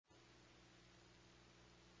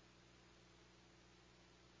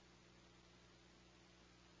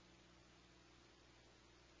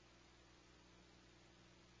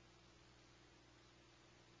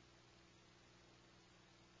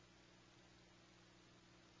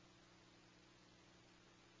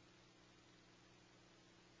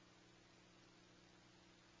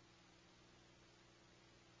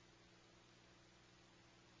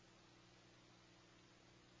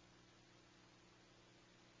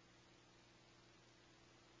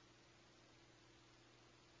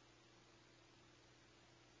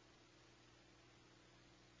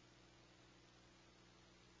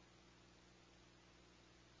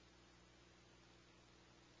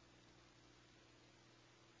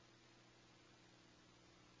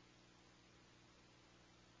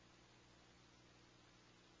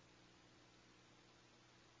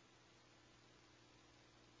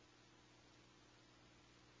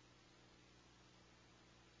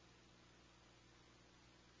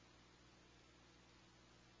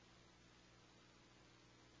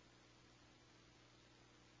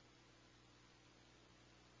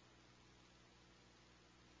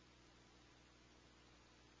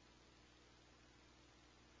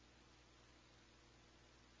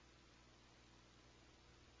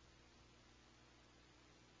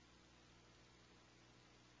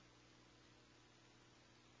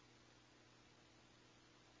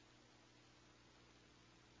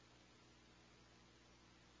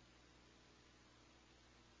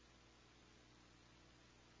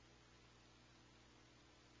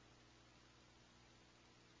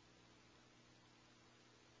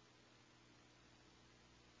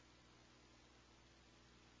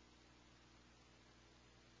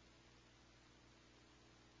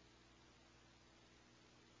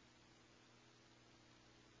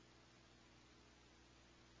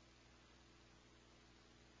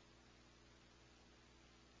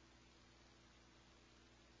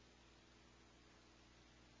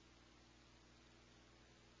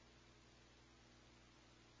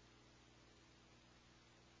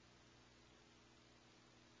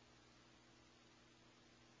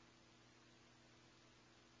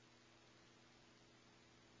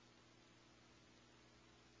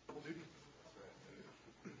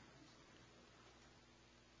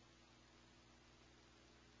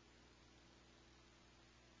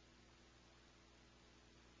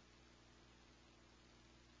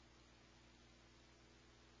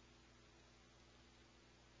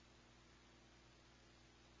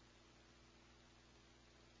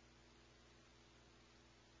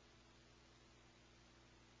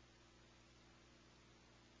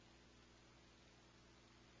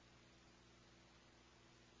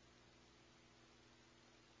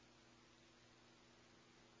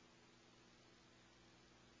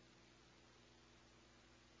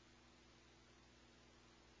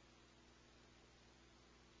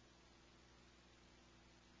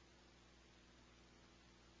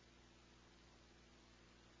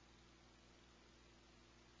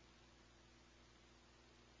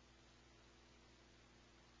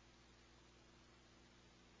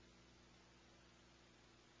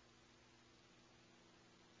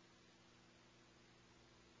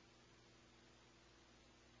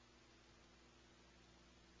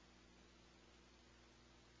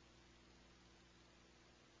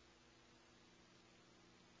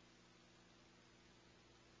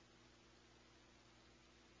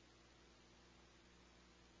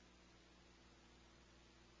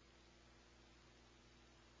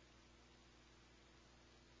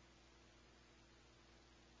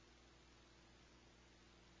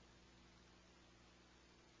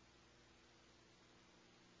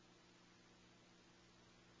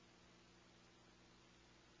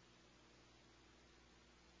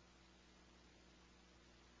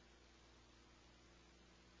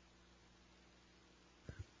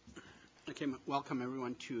Okay, welcome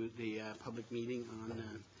everyone to the public meeting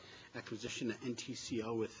on acquisition at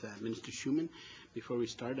NTCL with Minister Schumann. Before we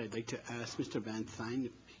start, I'd like to ask Mr. Van Thyn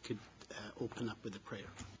if he could open up with a prayer.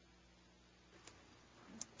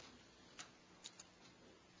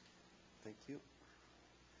 Thank you.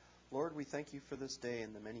 Lord, we thank you for this day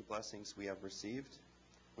and the many blessings we have received.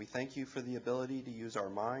 We thank you for the ability to use our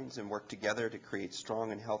minds and work together to create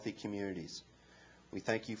strong and healthy communities. We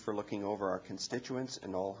thank you for looking over our constituents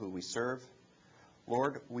and all who we serve.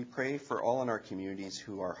 Lord, we pray for all in our communities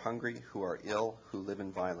who are hungry, who are ill, who live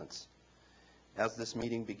in violence. As this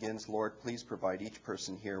meeting begins, Lord, please provide each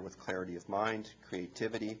person here with clarity of mind,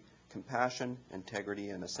 creativity, compassion,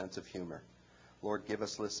 integrity, and a sense of humor. Lord, give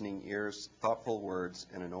us listening ears, thoughtful words,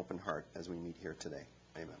 and an open heart as we meet here today.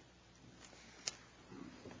 Amen.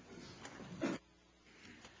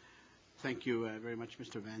 Thank you very much,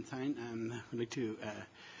 Mr. Van Thyn. I'd like to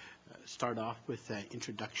start off with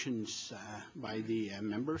introductions by the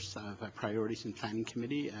members of Priorities and Planning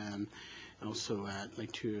Committee. Also, I'd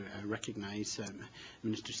like to recognize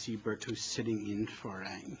Minister Siebert, who's sitting in for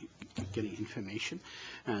getting information.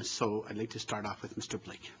 So I'd like to start off with Mr.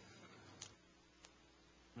 Blake.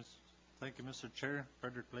 Thank you, Mr. Chair.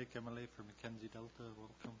 Frederick Blake, MLA for Mackenzie Delta.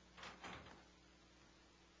 Welcome.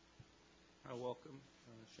 Welcome.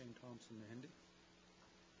 Shane Thompson, the Hindi.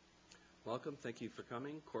 Welcome. Thank you for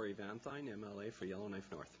coming. Corey Van Thyn, MLA for Yellowknife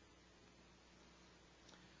North.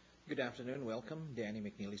 Good afternoon. Welcome. Danny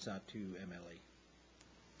McNeely, SOT2, MLA.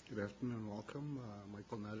 Good afternoon. Welcome.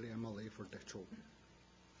 Michael Nally, MLA for Detroit.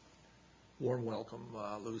 Warm welcome,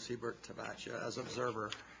 Lou Siebert, Tabachia, as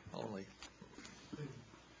observer only.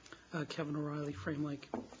 Kevin O'Reilly, Frame Lake.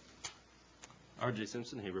 R.J.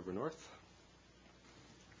 Simpson, Hay River North.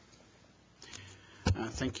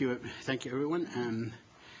 Thank you, everyone.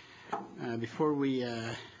 Before we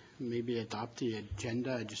maybe adopt the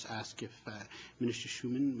agenda, I just ask if Minister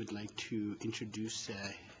Schumann would like to introduce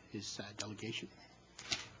his delegation.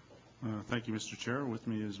 Thank you, Mr. Chair. With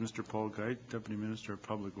me is Mr. Paul Geit, Deputy Minister of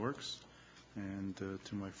Public Works, and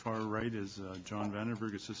to my far right is John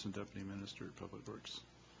Vandenberg, Assistant Deputy Minister of Public Works.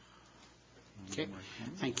 Okay,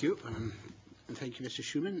 thank you. And thank you, Mr.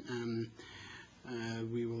 Schumann.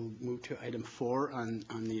 We will move to item 4 on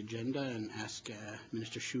the agenda and ask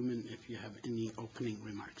Minister Schumann if you have any opening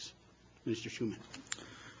remarks. Minister Schumann.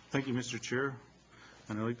 Thank you, Mr. Chair.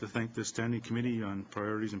 And I'd like to thank the Standing Committee on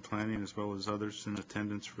Priorities and Planning as well as others in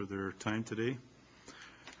attendance for their time today.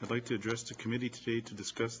 I'd like to address the committee today to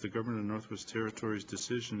discuss the Government of Northwest Territories'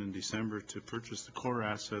 decision in December to purchase the core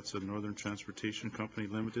assets of Northern Transportation Company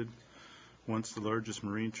Limited, once the largest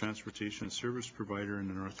marine transportation service provider in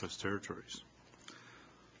the Northwest Territories.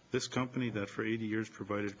 This company that for 80 years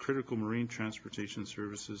provided critical marine transportation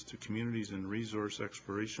services to communities and resource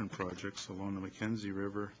exploration projects along the Mackenzie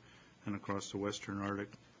River and across the Western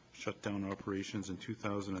Arctic shut down operations in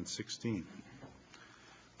 2016.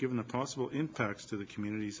 Given the possible impacts to the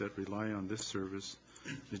communities that rely on this service,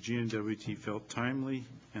 the GNWT felt timely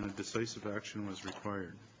and a decisive action was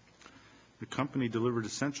required. The company delivered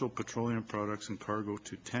essential petroleum products and cargo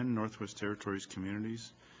to 10 Northwest Territories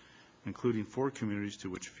communities, including 4 communities to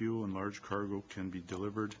which fuel and large cargo can be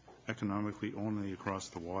delivered economically only across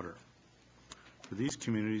the water. For these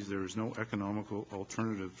communities, there is no economical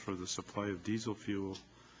alternative for the supply of diesel fuel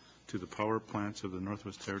to the power plants of the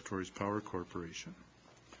Northwest Territories Power Corporation.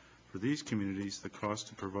 For these communities, the cost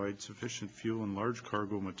to provide sufficient fuel and large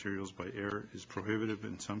cargo materials by air is prohibitive,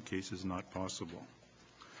 in some cases not possible.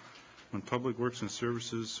 When Public Works and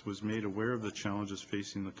Services was made aware of the challenges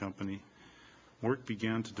facing the company, work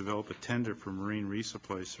began to develop a tender for marine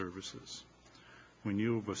resupply services. We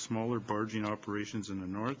knew of smaller barging operations in the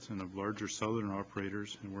north and of larger southern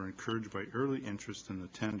operators and were encouraged by early interest in the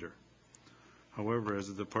tender. However, as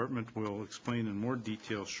the department will explain in more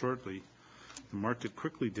detail shortly, the market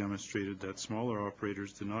quickly demonstrated that smaller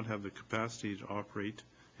operators did not have the capacity to operate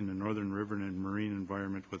in the northern river and marine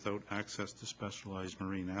environment without access to specialized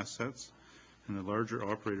marine assets, and the larger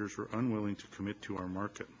operators were unwilling to commit to our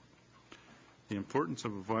market. The importance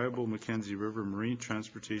of a viable Mackenzie River marine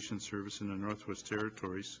transportation service in the Northwest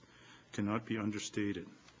Territories cannot be understated.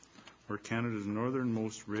 Where Canada's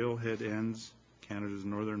northernmost railhead ends, Canada's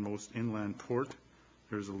northernmost inland port,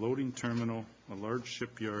 there is a loading terminal, a large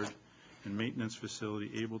shipyard, and maintenance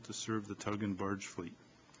facility able to serve the tug and barge fleet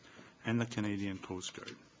and the Canadian Coast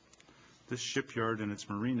Guard. This shipyard and its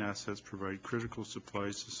marine assets provide critical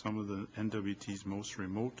supplies to some of the NWT's most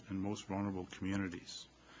remote and most vulnerable communities.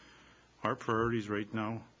 Our priorities right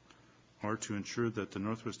now are to ensure that the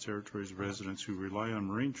Northwest Territories residents who rely on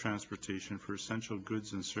marine transportation for essential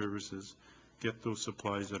goods and services get those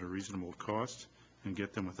supplies at a reasonable cost and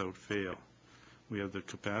get them without fail. We have the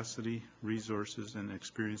capacity, resources, and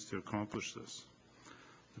experience to accomplish this.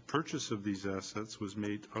 The purchase of these assets was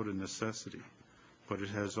made out of necessity, but it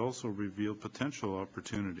has also revealed potential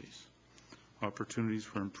opportunities. Opportunities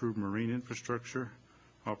for improved marine infrastructure,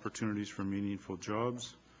 opportunities for meaningful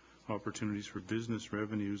jobs, opportunities for business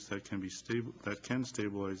revenues that can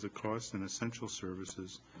stabilize the cost and essential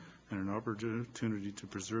services, and an opportunity to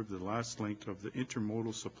preserve the last link of the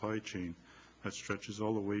intermodal supply chain that stretches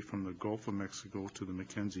all the way from the Gulf of Mexico to the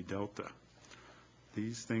Mackenzie Delta.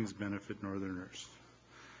 These things benefit Northerners.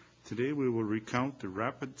 Today we will recount the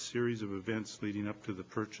rapid series of events leading up to the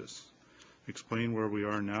purchase, explain where we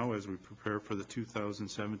are now as we prepare for the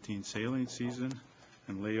 2017 sailing season,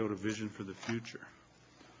 and lay out a vision for the future.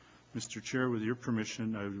 Mr. Chair, with your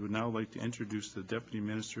permission, I would now like to introduce the Deputy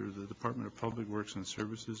Minister of the Department of Public Works and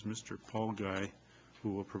Services, Mr. Paul Guy,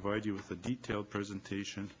 who will provide you with a detailed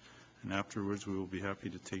presentation, and afterwards we will be happy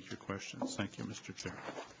to take your questions. Thank you, Mr. Chair.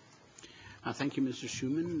 Thank you, Mr.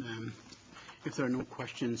 Schumann. If there are no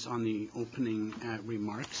questions on the opening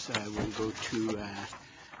remarks, we'll go to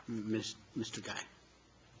Mr. Guy.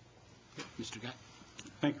 Mr. Guy.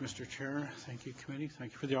 Thank you, Mr. Chair. Thank you, committee.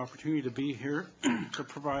 Thank you for the opportunity to be here to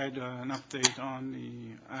provide an update on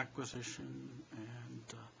the acquisition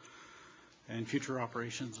and future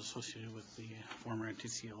operations associated with the former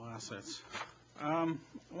NTCL assets. I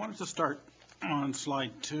wanted to start on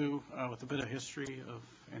slide 2 with a bit of history of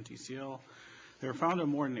NTCL. They were founded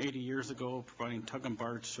more than 80 years ago, providing tug and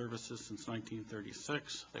barge services since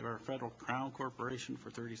 1936. They were a federal crown corporation for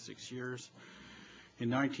 36 years. In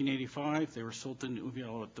 1985, they were sold to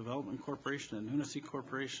Uvula Development Corporation and Nunisi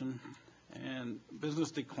Corporation, and business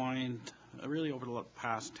declined really over the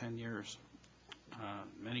past 10 years.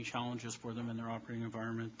 Many challenges for them in their operating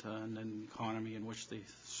environment and then economy in which they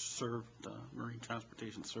served marine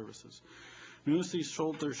transportation services. Nunisi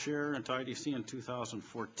sold their share into IDC in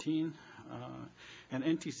 2014, and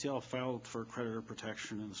NTCL filed for creditor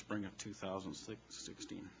protection in the spring of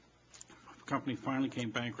 2016. The company finally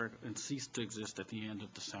came bankrupt and ceased to exist at the end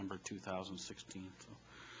of December 2016, so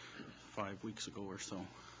 5 weeks ago or so.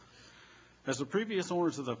 As the previous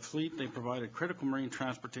owners of the fleet, they provided critical marine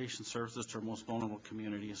transportation services to our most vulnerable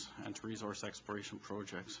communities and to resource exploration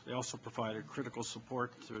projects. They also provided critical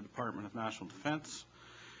support to the Department of National Defense,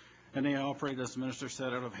 and they operate, as the Minister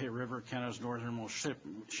said, out of Hay River, Canada's northernmost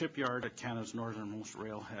shipyard at Canada's northernmost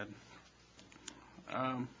railhead.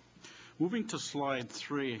 Moving to slide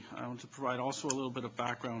 3, I want to provide also a little bit of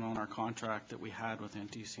background on our contract that we had with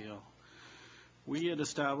NTCL. We had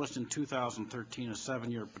established in 2013 a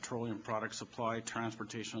 7-year petroleum product supply,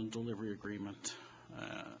 transportation, and delivery agreement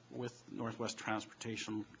with Northwest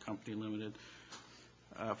Transportation Company Limited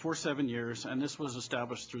for 7 years, and this was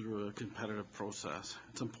established through a competitive process.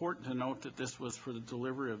 It's important to note that this was for the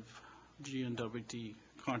delivery of GNWT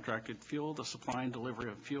contracted fuel, the supply and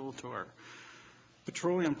delivery of fuel to our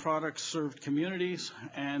petroleum products served communities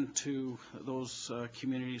and to those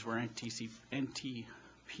communities where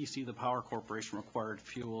NTPC, the power corporation, required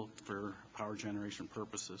fuel for power generation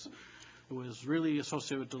purposes. It was really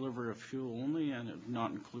associated with delivery of fuel only, and it did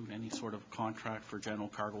not include any sort of contract for general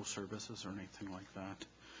cargo services or anything like that.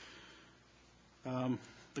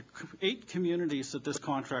 The 8 communities that this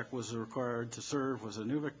contract was required to serve was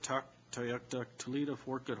Inuvik, Tuk, Tayuktuk, Toledo,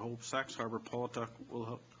 Fort Good Hope, Sax Harbor, Pawtuck,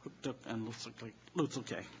 Wilhook, and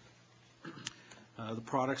Lutzelkay. The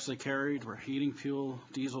products they carried were heating fuel,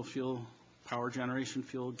 diesel fuel, power generation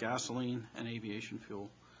fuel, gasoline, and aviation fuel.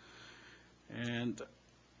 And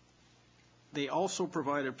they also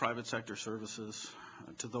provided private sector services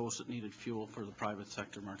to those that needed fuel for the private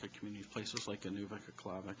sector market communities, places like Inuvik,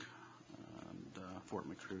 Aklavik, and Fort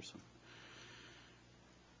McPherson.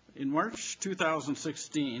 In March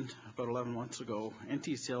 2016, about 11 months ago,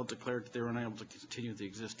 NTCL declared that they were unable to continue the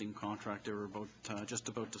existing contract. They were just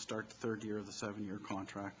about to start the 3rd year of the 7-year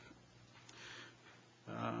contract.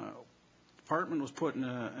 The department was put in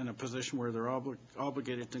a position where they're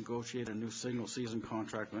obligated to negotiate a new single season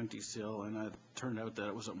contract with NTCL, and it turned out that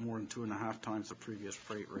it was at more than 2.5 times the previous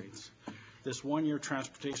freight rates. This 1-year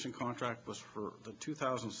transportation contract was for the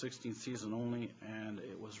 2016 season only, and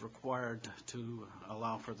it was required to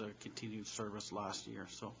allow for the continued service last year.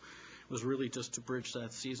 So it was really just to bridge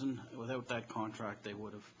that season. Without that contract, they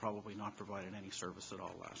would have probably not provided any service at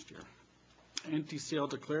all last year. NTCL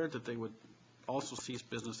declared that they would also cease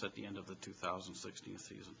business at the end of the 2016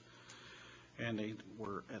 season. And they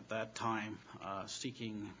were, at that time,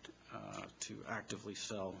 seeking to actively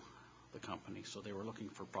sell the company. So they were looking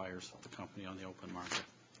for buyers of the company on the open market.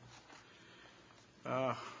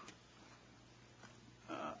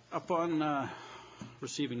 Upon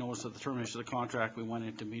receiving notice of the termination of the contract, we went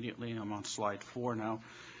into immediately, I'm on slide 4 now,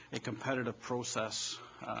 a competitive process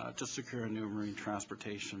to secure a new marine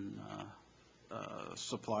transportation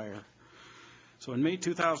supplier. So in May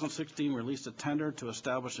 2016, we released a tender to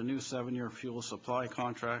establish a new 7-year fuel supply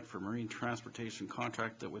contract for marine transportation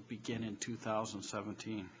contract that would begin in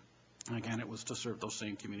 2017. And again, it was to serve those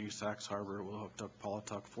same communities, Sax Harbor, Wilhook,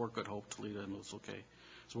 Paulatuck, Fort Good Hope, Toledo, and Lusulke,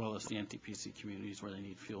 as well as the NTPC communities where they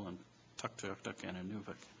need fuel in Tuktoyaktuk and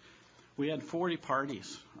Inuvik. We had 40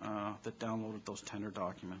 parties that downloaded those tender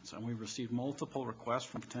documents, and we received multiple requests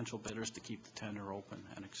from potential bidders to keep the tender open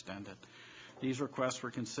and extend it. These requests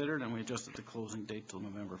were considered, and we adjusted the closing date till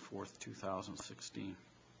November 4th, 2016.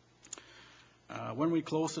 When we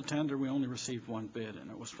closed the tender, we only received one bid,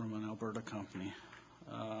 and it was from an Alberta company.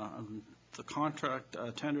 The contract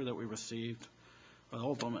tender that we received was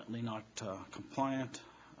ultimately not compliant.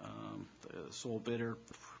 The sole bidder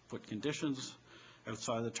put conditions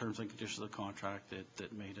outside the terms and conditions of the contract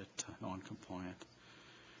that made it non-compliant.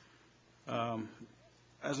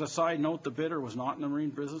 As a side note, the bidder was not in the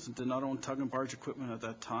marine business and did not own tug and barge equipment at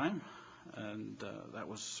that time, and that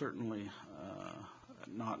was certainly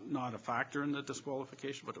not a factor in the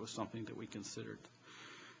disqualification, but it was something that we considered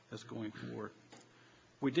as going forward.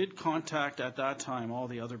 We did contact at that time all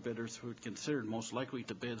the other bidders who had considered most likely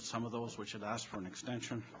to bid, some of those which had asked for an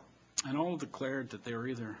extension, and all declared that they were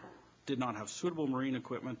either did not have suitable marine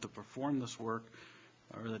equipment to perform this work,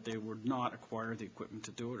 or that they would not acquire the equipment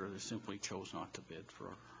to do it, or they simply chose not to bid for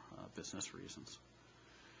business reasons.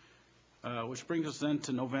 Which brings us then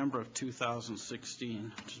to November of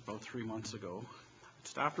 2016, which is about 3 months ago.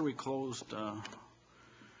 Just after we closed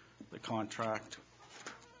the contract,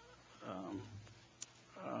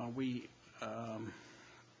 we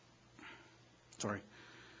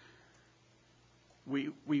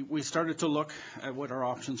started to look at what our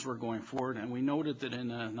options were going forward, and we noted that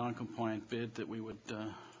in a non-compliant bid that we would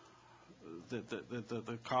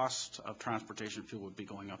the cost of transportation fuel would be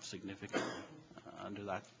going up significantly under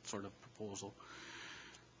that sort of proposal.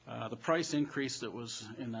 The price increase that was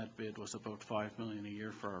in that bid was about $5 million a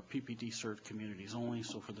year for our PPD served communities only.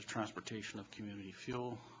 So for the transportation of community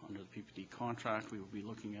fuel under the PPD contract, we would be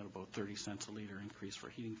looking at about 30 cents a liter increase for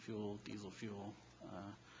heating fuel, diesel fuel,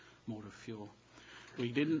 motive fuel. We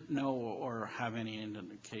didn't know or have any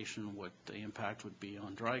indication what the impact would be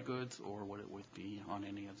on dry goods or what it would be on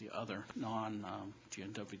any of the other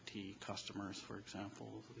non-GNWT customers, for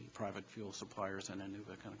example, the private fuel suppliers in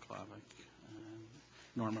Inuvik and Aklavik,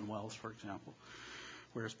 Norman Wells, for example,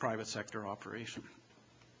 where it's private sector operation.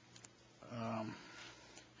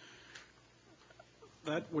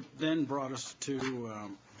 That would then brought us to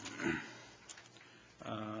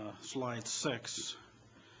slide 6.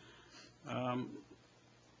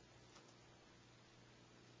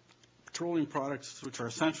 Petroleum products which are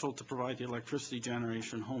essential to provide the electricity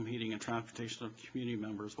generation, home heating, and transportation of community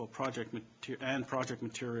members, while project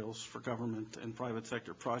materials for government and private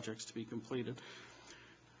sector projects to be completed.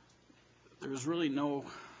 There is really no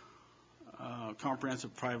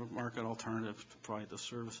comprehensive private market alternative to provide the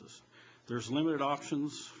services. There's limited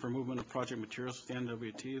options for movement of project materials with the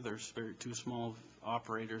NWT. There's two small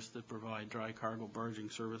operators that provide dry cargo barging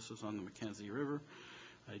services on the Mackenzie River.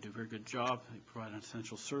 They do a very good job. They provide an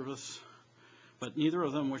essential service. But neither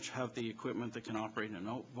of them which have the equipment that can operate in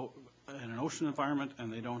an ocean environment,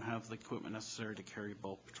 and they don't have the equipment necessary to carry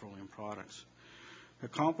bulk petroleum products. To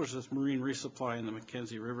accomplish this marine resupply in the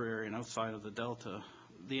Mackenzie River area and outside of the Delta,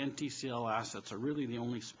 the NTCL assets are really the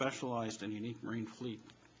only specialized and unique marine fleet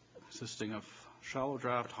consisting of shallow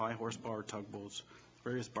draft, high horsepower tugboats,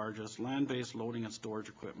 various barges, land-based loading and storage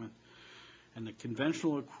equipment, and the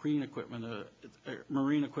conventional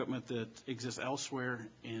marine equipment that exists elsewhere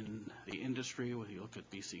in the industry, whether you look at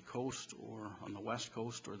BC coast or on the west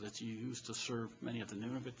coast, or that's used to serve many of the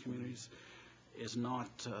Nunavut communities, is not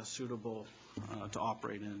suitable to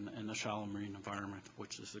operate in a shallow marine environment,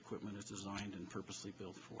 which this equipment is designed and purposely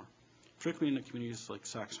built for, particularly in the communities like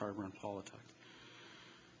Sax Harbor and Paulatuck.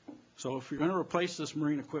 So if you're going to replace this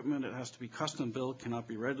marine equipment, it has to be custom built, cannot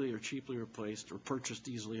be readily or cheaply replaced or purchased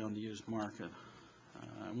easily on the used market.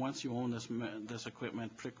 And once you own this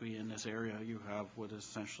equipment, particularly in this area, you have what is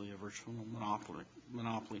essentially a virtual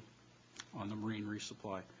monopoly on the marine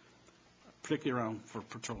resupply, particularly around for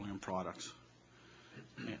petroleum products.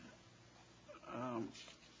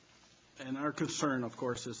 And our concern, of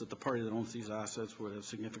course, is that the party that owns these assets would have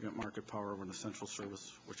significant market power over an essential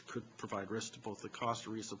service, which could provide risk to both the cost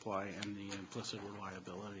of resupply and the implicit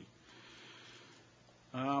reliability.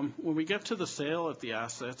 When we get to the sale of the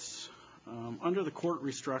assets, Under the court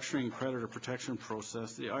restructuring creditor protection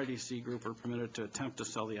process, the IDC group are permitted to attempt to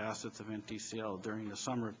sell the assets of NTCL during the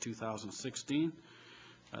summer of 2016.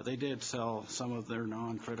 They did sell some of their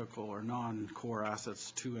non-critical or non-core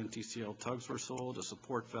assets. 2 NTCL tugs were sold, a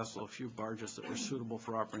support vessel, a few barges that were suitable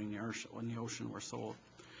for operating in the ocean were sold.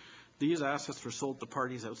 These assets were sold to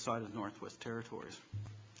parties outside of Northwest Territories.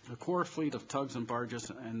 The core fleet of tugs and barges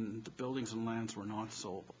and the buildings and lands were not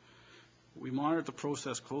sold. We monitored the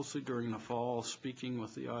process closely during the fall, speaking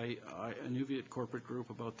with the Inuviat corporate group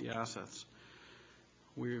about the assets.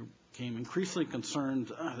 We became increasingly concerned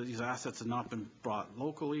that these assets had not been brought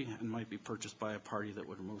locally and might be purchased by a party that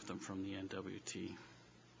would remove them from the NWT.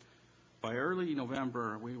 By early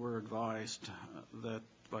November, we were advised that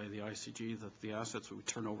by the ICG that the assets would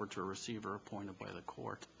be turned over to a receiver appointed by the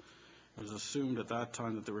court. It was assumed at that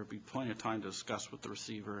time that there would be plenty of time to discuss with the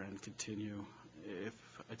receiver and continue if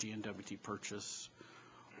a GNWT purchase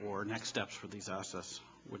or next steps for these assets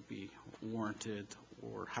would be warranted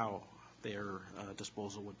or how their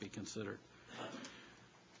disposal would be considered.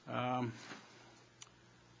 When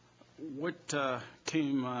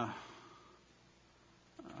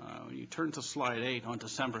you turn to slide 8, on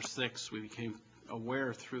December 6th, we became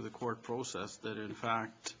aware through the court process that in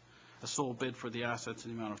fact a sole bid for the assets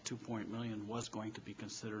in the amount of $2 million was going to be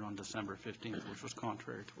considered on December 15th, which was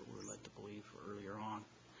contrary to what we were led to believe earlier on.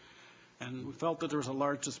 And we felt that there was a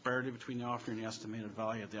large disparity between the offer and the estimated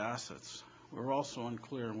value of the assets. We were also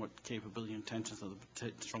unclear on what capability and intentions of the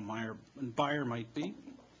potential buyer might be,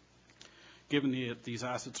 given that these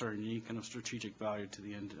assets are unique and of strategic value to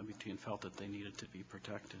the NWT, and felt that they needed to be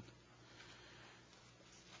protected.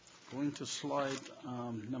 Going to slide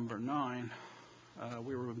number 9.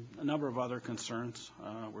 We were a number of other concerns.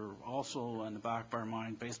 We're also in the back of our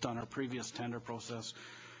mind, based on our previous tender process,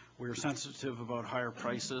 we were sensitive about higher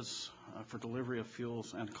prices for delivery of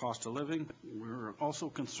fuels and cost of living. We were also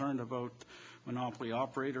concerned about monopoly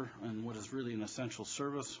operator and what is really an essential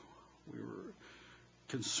service. We were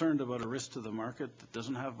concerned about a risk to the market that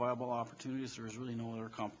doesn't have viable opportunities. There is really no other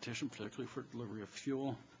competition, particularly for delivery of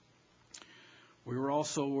fuel. We were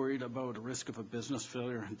also worried about a risk of a business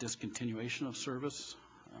failure and discontinuation of service,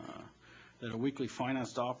 that a weakly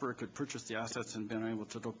financed operator could purchase the assets and be unable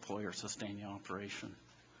to deploy or sustain the operation.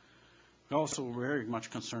 We also were very much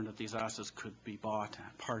concerned that these assets could be bought,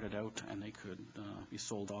 parted out, and they could be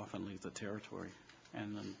sold off and leave the territory.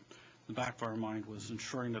 And then the back of our mind was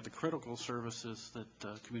ensuring that the critical services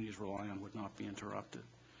that communities rely on would not be interrupted.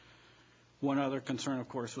 One other concern, of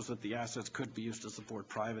course, was that the assets could be used to support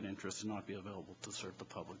private interests and not be available to serve the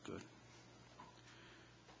public good.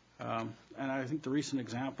 And I think the recent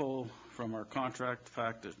example from our contract, the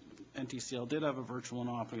fact that NTCL did have a virtual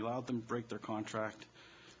monopoly, allowed them to break their contract,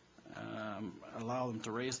 allow them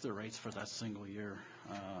to raise their rates for that single year,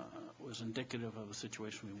 was indicative of a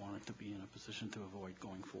situation we wanted to be in a position to avoid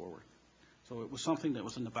going forward. So it was something that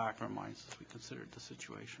was in the back of our minds as we considered the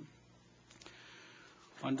situation.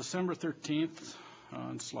 On December 13th,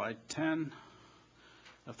 on slide 10,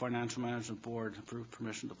 the Financial Management Board approved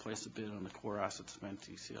permission to place a bid on the core assets of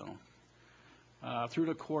NTCL. Through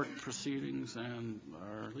the court proceedings and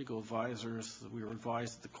our legal advisors, we were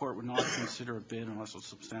advised that the court would not consider a bid unless it was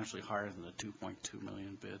substantially higher than the $2.2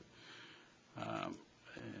 million bid.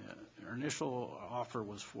 Our initial offer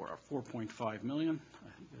was for $4.5 million,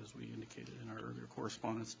 as we indicated in our earlier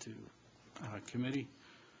correspondence to committee.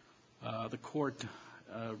 The court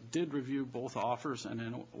did review both offers and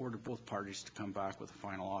then ordered both parties to come back with a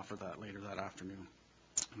final offer later that afternoon.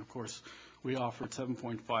 And of course, we offered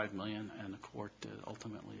 $7.5 million, and the court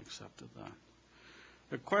ultimately accepted that.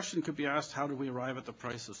 The question could be asked, how did we arrive at the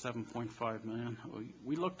price of $7.5 million?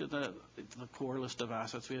 We looked at the core list of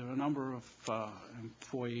assets. We have a number of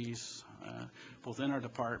employees, both in our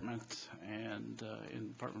department and in the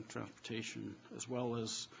Department of Transportation, as well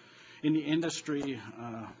as in the industry,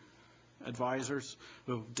 advisors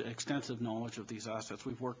who have extensive knowledge of these assets.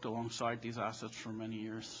 We've worked alongside these assets for many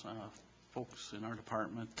years. Folks in our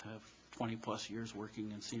department have 20-plus years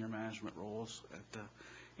working in senior management roles at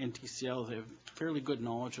NTCL. They have fairly good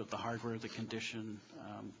knowledge of the hardware, the condition,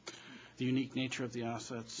 the unique nature of the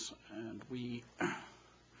assets, and we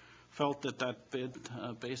felt that that bid,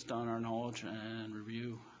 based on our knowledge and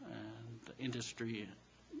review and industry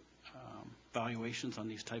valuations on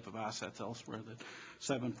these type of assets elsewhere, that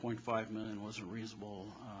 $7.5 million was a reasonable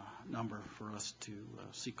number for us to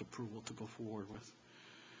seek approval to go forward with.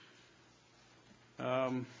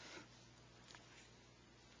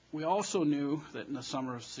 We also knew that in the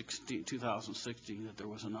summer of 2016 that there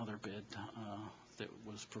was another bid that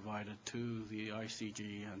was provided to the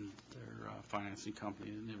ICG and their financing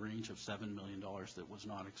company in the range of $7 million that was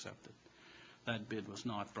not accepted. That bid was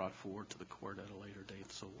not brought forward to the court at a later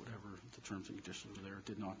date, so whatever the terms and conditions were there, it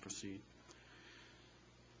did not proceed.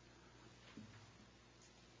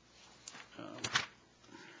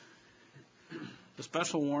 The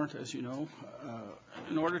special warrant, as you know,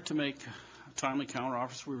 in order to make a timely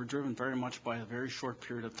counteroffers, we were driven very much by a very short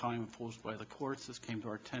period of time imposed by the courts. This came to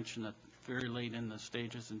our attention at very late in the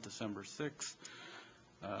stages in December 6th.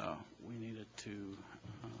 We needed to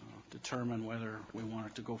determine whether we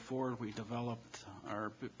wanted to go forward. We developed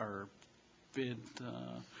our bid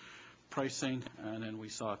pricing, and then we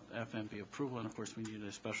sought FMP approval, and of course we needed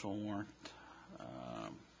a special warrant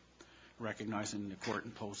recognizing the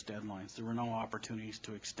court-imposed deadlines. There were no opportunities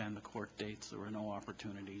to extend the court dates. There were no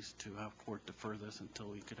opportunities to have court defer this until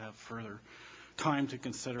we could have further time to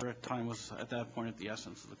consider it. Time was, at that point, at the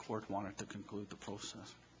essence of the court wanted to conclude the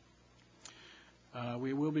process.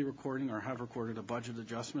 We will be recording, or have recorded, a budget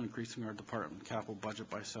adjustment, increasing our department capital budget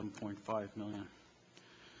by $7.5 million.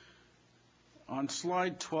 On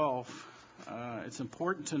slide 12, it's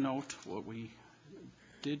important to note what we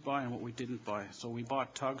did buy and what we didn't buy. So we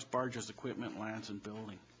bought tugs, barges, equipment, lands, and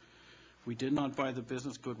building. We did not buy the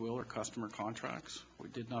business goodwill or customer contracts. We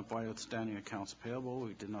did not buy outstanding accounts payable.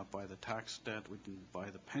 We did not buy the tax debt. We didn't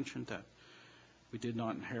buy the pension debt. We did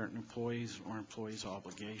not inherit employees or employees'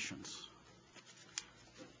 obligations.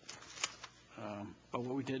 But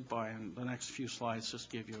what we did buy, in the next few slides,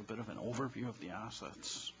 just give you a bit of an overview of the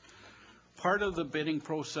assets. Part of the bidding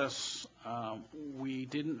process, we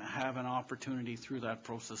didn't have an opportunity through that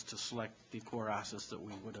process to select the core assets that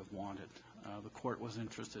we would have wanted. The court was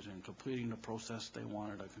interested in completing the process. They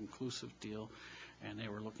wanted a conclusive deal, and they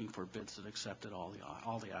were looking for bids that accepted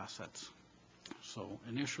all the assets. So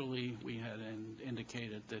initially, we had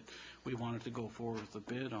indicated that we wanted to go forward with the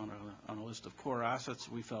bid on a list of core assets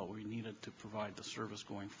we felt we needed to provide the service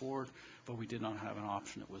going forward, but we did not have an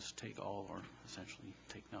option. It was take all or essentially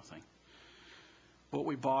take nothing. What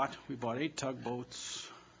we bought 8 tugboats,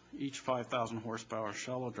 each 5,000 horsepower,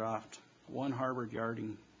 shallow draft, 1 harbor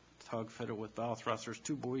yarding tug fitted with bow thrusters,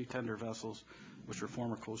 2 buoy tender vessels, which are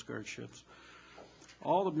former Coast Guard ships.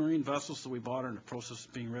 All the marine vessels that we bought are in the process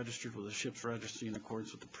of being registered with the ship's registry in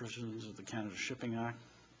accordance with the provisions of the Canada Shipping Act.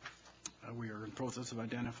 We are in the process of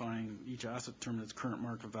identifying each asset, determine its current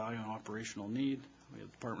market value and operational need. We have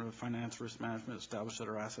the Department of Finance Risk Management established that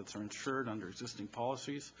our assets are insured under existing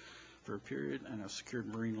policies for a period and have secured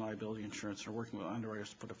marine liability insurance, and are working with underwriters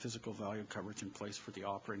to put a physical value coverage in place for the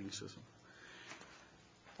operating system.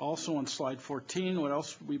 Also on slide 14, what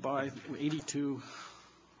else did we buy? 82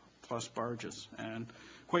 plus barges, and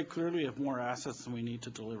quite clearly we have more assets than we need to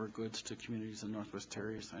deliver goods to communities in Northwest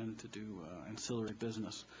Terriers and to do ancillary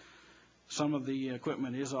business. Some of the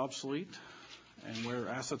equipment is obsolete, and where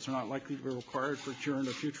assets are not likely to be required for current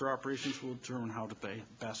or future operations, we'll determine how to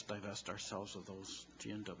best divest ourselves of those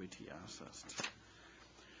GNWT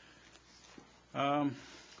assets.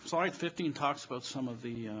 Slide 15 talks about some of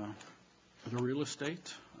the real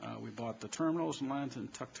estate. We bought the terminals and lands in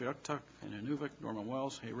Tuktoyaktuk, in Inuvik, Norman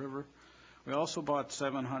Wells, Hay River. We also bought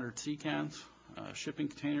 700 sea cans, shipping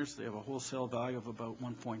containers. They have a wholesale value of about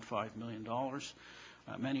 $1.5 million.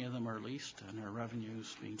 Many of them are leased, and there are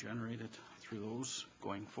revenues being generated through those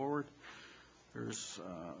going forward.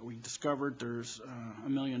 We discovered there's $1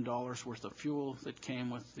 million worth of fuel that came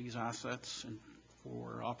with these assets and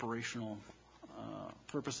for operational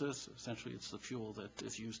purposes. Essentially, it's the fuel that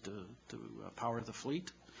is used to power the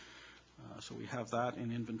fleet. So we have that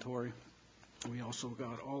in inventory. We also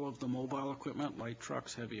got all of the mobile equipment, light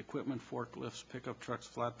trucks, heavy equipment, forklifts, pickup trucks,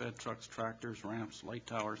 flatbed trucks, tractors, ramps, light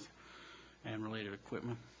towers, and related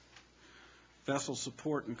equipment. Vessel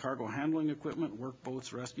support and cargo handling equipment,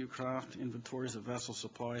 workboats, rescue craft, inventories of vessel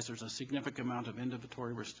supplies. There's a significant amount of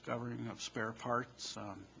inventory we're discovering of spare parts,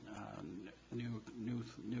 new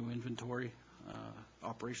inventory,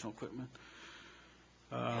 operational equipment.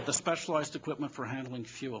 The specialized equipment for handling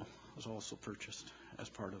fuel was also purchased as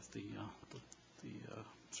part of the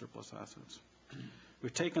surplus assets.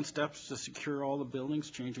 We've taken steps to secure all the buildings,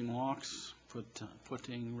 changing locks,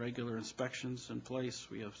 putting regular inspections in place.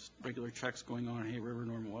 We have regular checks going on in Hay River,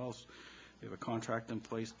 Norman Wells. We have a contract in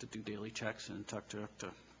place to do daily checks in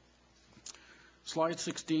Tuktoyaktuk. Slide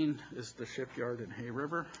 16 is the shipyard in Hay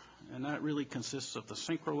River, and that really consists of the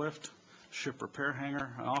synchro lift, ship repair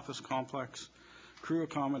hangar, an office complex, crew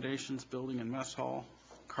accommodations, building and mess hall,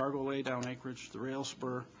 cargo laydown acreage, the rail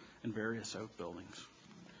spur, and various outbuildings.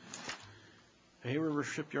 Hay River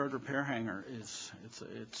Shipyard Repair Hangar it's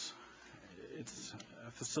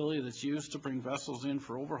a facility that's used to bring vessels in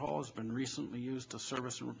for overhaul. Has been recently used to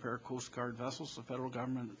service and repair Coast Guard vessels. The federal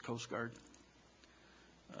government, Coast Guard,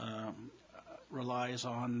 relies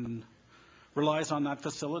on that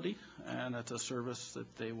facility, and it's a service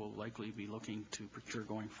that they will likely be looking to procure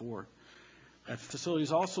going forward. That facility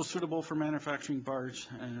is also suitable for manufacturing barge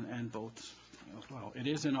and boats as well. It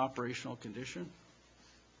is in operational condition,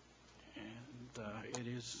 and it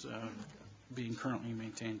is being currently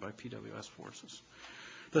maintained by PWS forces.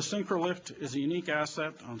 The synchro lift is a unique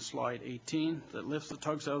asset on slide 18 that lifts the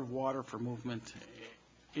tugs out of water for movement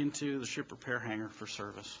into the ship repair hangar for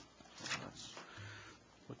service. So that's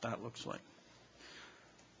what that looks like.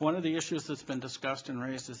 One of the issues that's been discussed and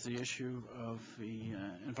raised is the issue of the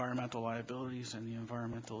environmental liabilities and the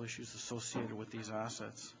environmental issues associated with these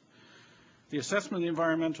assets. The assessment of the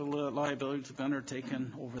environmental liabilities will be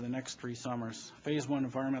undertaken over the next 3 summers. Phase 1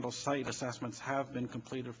 environmental site assessments have been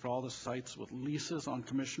completed for all the sites with leases on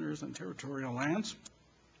commissioners and territorial lands.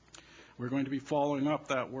 We're going to be following up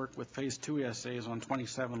that work with Phase 2 ESAs on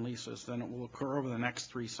 27 leases. Then it will occur over the next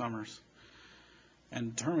 3 summers.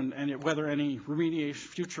 And determine whether any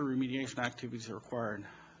future remediation activities are required.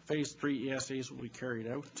 Phase 3 ESAs will be carried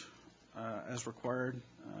out as required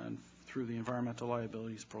through the environmental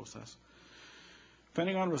liabilities process.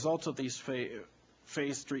 Depending on results of these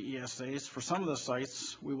Phase 3 ESAs, for some of the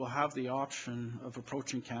sites, we will have the option of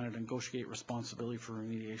approaching Canada and negotiate responsibility for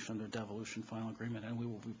remediation under devolution final agreement, and we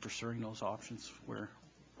will be pursuing those options where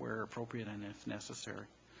appropriate and if necessary.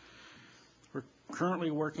 We're currently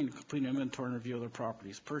working to complete an inventory and review of the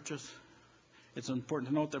properties purchased. It's important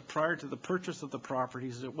to note that prior to the purchase of the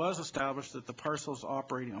properties, it was established that the parcels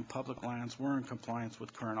operating on public lands were in compliance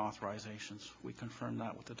with current authorizations. We confirmed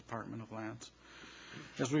that with the Department of Lands.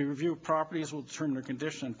 As we review properties, we'll determine their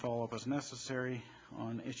condition and follow up as necessary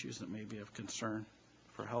on issues that may be of concern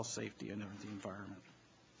for health, safety, and the environment.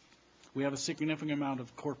 We have a significant amount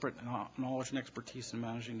of corporate knowledge and expertise in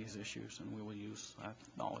managing these issues, and we will use that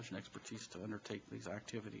knowledge and expertise to undertake these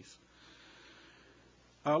activities.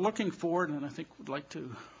 Looking forward, and I think we'd like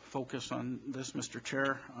to focus on this, Mr.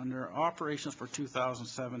 Chair, under operations for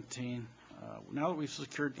 2017. Now that we've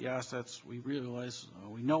secured the assets, we realize,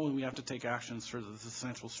 we know we have to take actions for the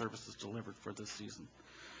essential services delivered for this season.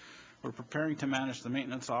 We're preparing to manage the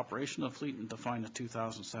maintenance operation of the fleet and define the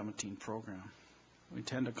 2017 program. We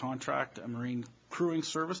intend to contract a marine crewing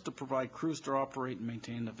service to provide crews to operate and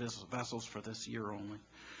maintain the vessels for this year only.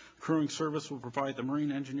 Crewing service will provide the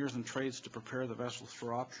marine engineers and trades to prepare the vessels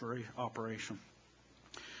for operation.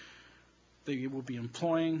 They will be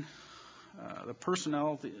employing the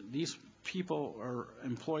personnel. These people or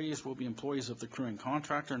employees will be employees of the crewing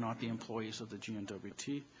contractor, not the employees of the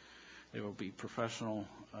GNWT. They will be professional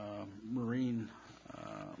marine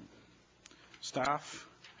staff,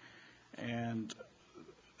 and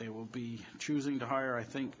they will be choosing to hire, I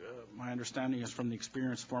think, my understanding is from the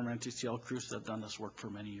experienced former NTCL crews that have done this work for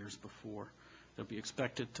many years before. They'll be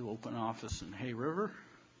expected to open an office in Hay River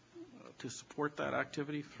to support that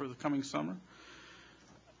activity for the coming summer.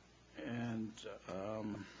 And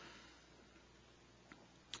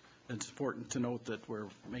it's important to note that we're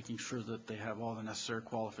making sure that they have all the necessary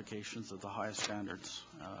qualifications of the highest standards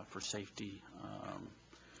for safety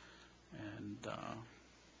and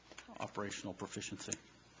operational proficiency.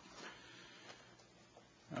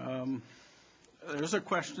 There's a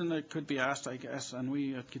question that could be asked, I guess, and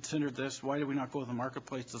we considered this: why did we not go to the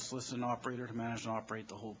marketplace to solicit an operator to manage and operate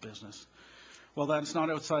the whole business? Well, that's not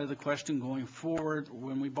outside of the question going forward.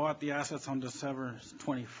 When we bought the assets on December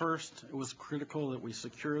 21st, it was critical that we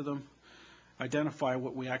secure them, identify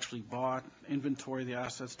what we actually bought, inventory the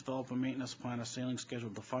assets, develop a maintenance plan, a sailing schedule,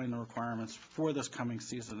 define the requirements for this coming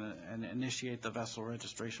season, and initiate the vessel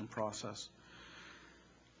registration process.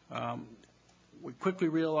 We quickly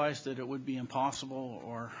realized that it would be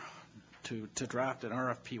impossible to draft an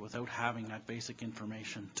RFP without having that basic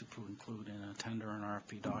information to include in a tender and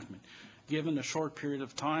RFP document. Given the short period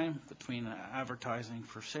of time between advertising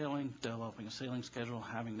for sailing, developing a sailing schedule,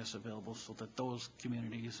 having this available so that those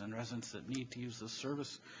communities and residents that need to use this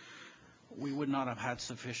service, we would not have had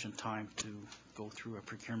sufficient time to go through a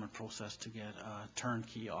procurement process to get a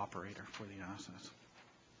turnkey operator for the assets.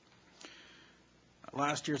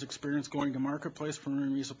 Last year's experience going to marketplace for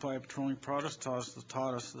marine resupply of petroleum products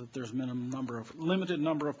taught us that there's limited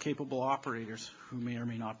number of capable operators who may or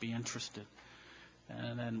may not be interested.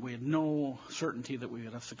 And then we had no certainty that we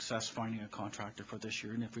would have success finding a contractor for this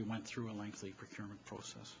year, and if we went through a lengthy procurement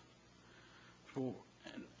process. So,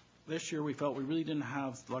 This year, we felt we really didn't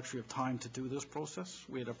have the luxury of time to do this process.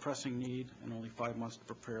 We had a pressing need and only 5 months to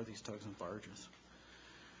prepare these tugs and barges.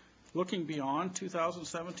 Looking beyond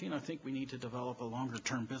 2017, I think we need to develop a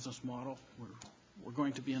longer-term business model. We're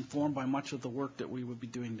going to be informed by much of the work that we would be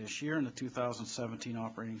doing this year in the 2017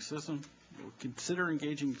 operating system. We'll consider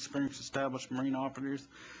engaging experienced established marine operators.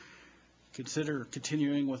 Consider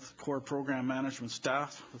continuing with core program management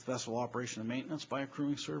staff with vessel operation and maintenance by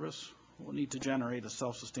accruing service. We'll need to generate a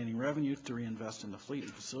self-sustaining revenue to reinvest in the fleet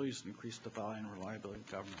and facilities and increase the value and reliability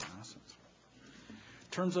of government assets.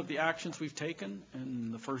 In terms of the actions we've taken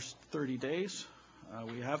in the first 30 days,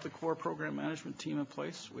 we have the core program management team in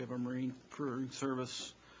place. We have a marine crewing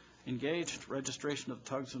service engaged. Registration of the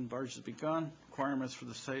tugs and barges has begun. Requirements for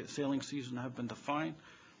the sailing season have been defined.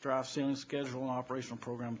 Draft sailing schedule and operational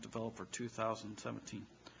program developed for 2017.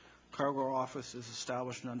 Cargo office is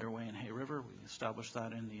established and underway in Hay River. We established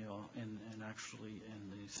that in the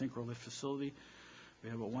Synchro Lift facility. We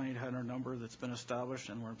have a 1-800 number that's been established,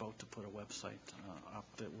 and we're about to put a website up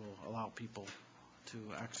that will allow people to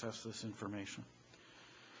access this information.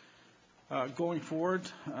 Going forward,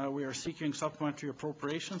 we are seeking supplementary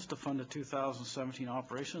appropriations to fund the 2017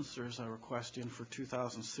 operations. There's a request in for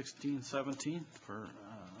 2016-17 for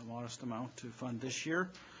a modest amount to fund this year.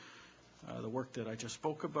 The work that I just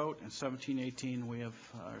spoke about. In 17-18, we are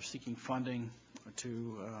seeking funding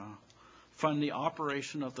to fund the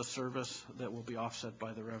operation of the service that will be offset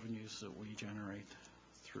by the revenues that we generate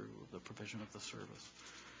through the provision of the service.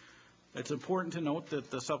 It's important to note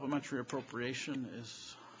that the supplementary appropriation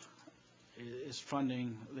is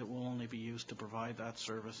funding that will only be used to provide that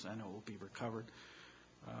service, and it will be recovered.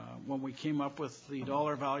 When we came up with the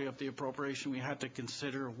dollar value of the appropriation, we had to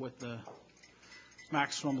consider what the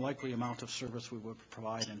maximum likely amount of service we would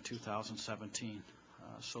provide in 2017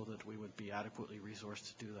 so that we would be adequately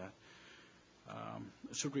resourced to do that.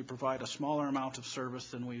 Should we provide a smaller amount of service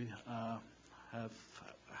than we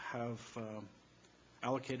have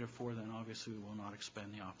allocated for, then obviously we will not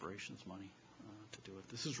expend the operations money to do it.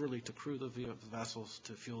 This is really to crew the vessels,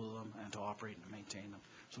 to fuel them, and to operate and maintain them.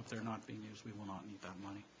 So if they're not being used, we will not need that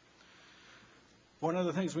money. One of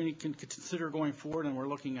the things we can consider going forward, and we're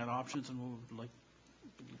looking at options, and we'll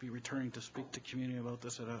be returning to speak to community about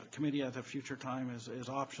this at a committee at a future time, is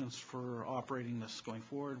options for operating this going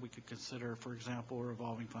forward. We could consider, for example, a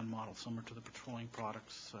revolving fund model similar to the petroleum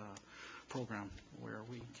products program, where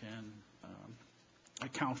we can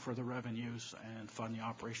account for the revenues and fund the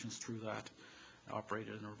operations through that,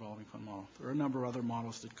 operated in a revolving fund model. There are a number of other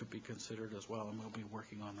models that could be considered as well, and we'll be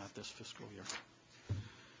working on that this fiscal year.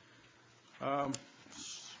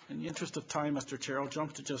 In the interest of time, Mr. Chair, I'll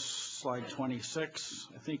jump to just slide 26.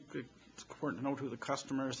 I think it's important to note who the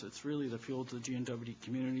customer is. It's really the fuel to the GNWT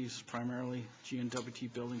communities, primarily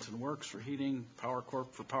GNWT buildings and works for heating, Power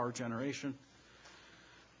Corp for power generation,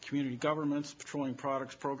 community governments, petroleum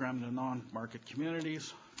products program to non-market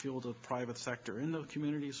communities, fuel to the private sector in the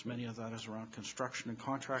communities. Many of that is around construction and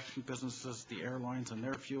contracting businesses, the airlines and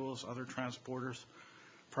their fuels, other transporters,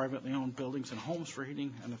 privately owned buildings and homes for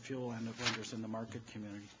heating, and the fuel end of vendors in the market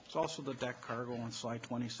community. It's also the deck cargo on slide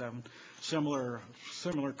 27. Similar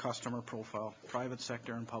customer profile, private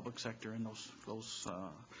sector and public sector in those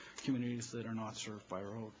communities that are not served by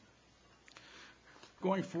road.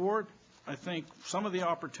 Going forward, I think some of the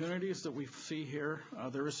opportunities that we see here,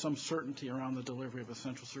 there is some certainty around the delivery of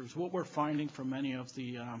essential services. What we're finding from many of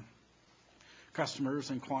the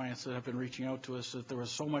customers and clients that have been reaching out to us, that there was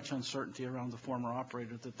so much uncertainty around the former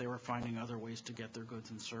operator that they were finding other ways to get their goods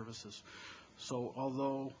and services. So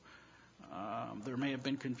although there may have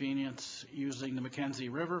been convenience using the Mackenzie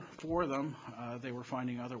River for them, they were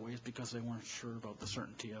finding other ways because they weren't sure about the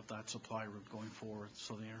certainty of that supply route going forward.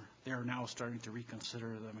 So they are now starting to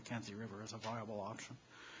reconsider the Mackenzie River as a viable option.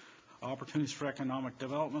 Opportunities for economic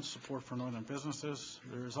development, support for northern businesses.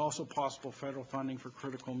 There is also possible federal funding for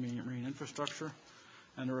critical marine infrastructure,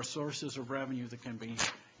 and there are sources of revenue that can be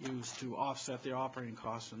used to offset the operating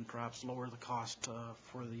costs and perhaps lower the cost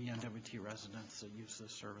for the GNWT residents that use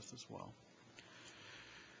this service as well.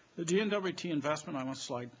 The GNWT investment, I'm on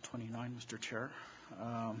slide 29, Mr. Chair,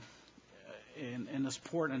 in this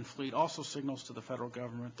port and fleet also signals to the federal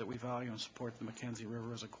government that we value and support the Mackenzie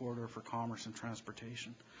River as a corridor for commerce and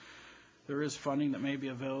transportation. There is funding that may be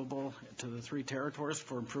available to the 3 territories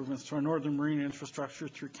for improvements to our northern marine infrastructure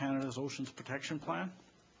through Canada's Oceans Protection Plan.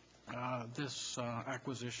 This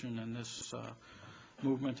acquisition and this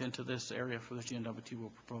movement into this area for the GNWT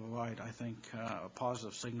will provide, I think, a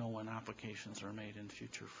positive signal when applications are made in the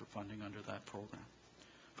future for funding under that program.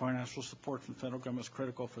 Financial support from the federal government is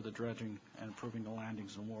critical for the dredging and improving the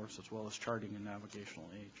landings and wharves, as well as charting and navigational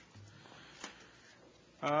age.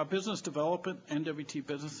 Business development, NWT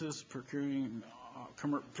businesses pursuing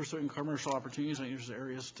commercial opportunities and use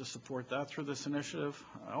areas to support that through this initiative.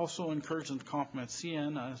 I also encourage them to complement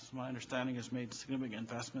CN, as my understanding has made significant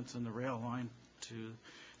investments in the rail line to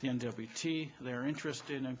the NWT. They're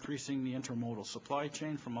interested in increasing the intermodal supply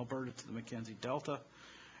chain from Alberta to the Mackenzie Delta,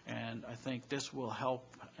 and I think this will help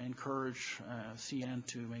encourage CN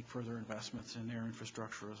to make further investments in their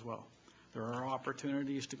infrastructure as well. There are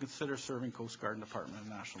opportunities to consider serving Coast Guard and Department of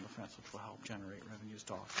National Defense, which will help generate revenues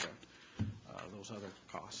to offset those other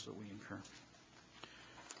costs that we incur.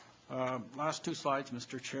 Last two slides,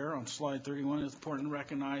 Mr. Chair. On slide 31, it's important to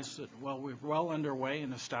recognize that while we're well underway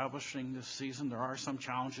in establishing this season, there are some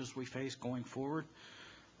challenges we face going forward.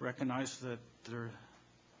 Recognize that there's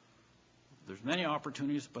many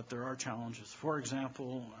opportunities, but there are challenges. For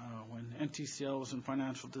example, when NTCL was in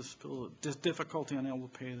financial difficulty and unable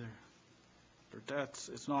to pay their debts,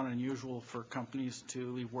 it's not unusual for companies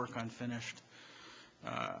to leave work unfinished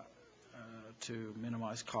to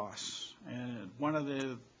minimize costs. And one of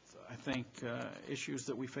the, I think, issues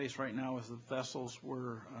that we face right now is the vessels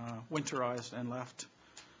were winterized and left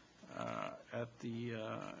at the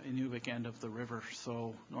Inuvik end of the river.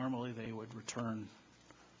 So normally they would return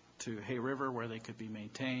to Hay River where they could be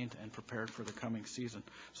maintained and prepared for the coming season.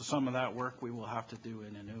 So some of that work we will have to do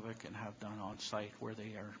in Inuvik and have done on site where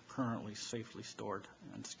they are currently safely stored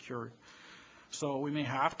and secured. So we may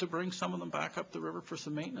have to bring some of them back up the river for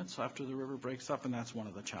some maintenance after the river breaks up, and that's one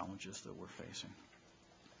of the challenges that we're facing.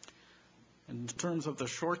 In terms of the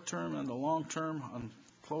short term and the long term, on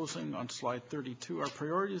closing on slide 32, our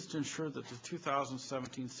priority is to ensure that the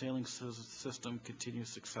 2017 sailing system continues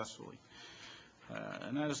successfully.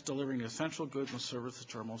 And that is delivering essential goods and services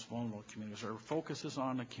to our most vulnerable communities. Our focus is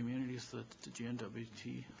on the communities that the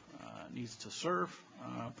GNWT needs to serve,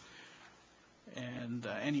 and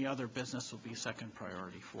any other business will be second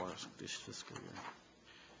priority for us this fiscal year.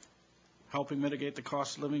 Helping mitigate the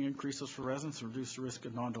cost of living increases for residents and reduce the risk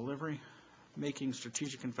of non-delivery, making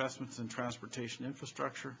strategic investments in transportation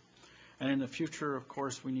infrastructure, and in the future, of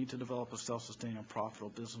course, we need to develop a self-sustaining and profitable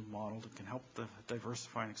business model that can help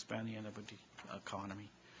diversify and expand the NWT economy.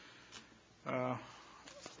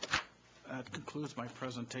 That concludes my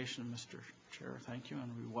presentation, Mr. Chair. Thank you, and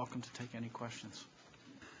we're welcome to take any questions.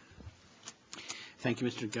 Thank you,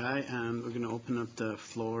 Mr. Guy. We're going to open up the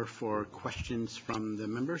floor for questions from the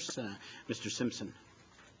members. Mr. Simpson.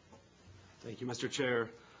 Thank you, Mr. Chair.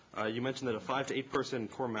 You mentioned that a 5 to 8 person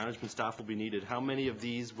core management staff will be needed. How many of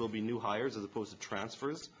these will be new hires as opposed to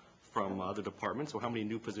transfers from other departments? Or how many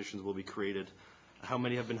new positions will be created? How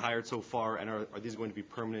many have been hired so far, and are these going to be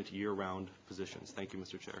permanent year-round positions? Thank you,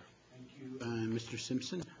 Mr. Chair. Thank you, Mr.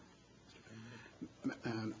 Simpson.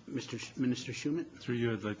 Minister Schumann. Through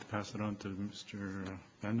you, I'd like to pass it on to Mr.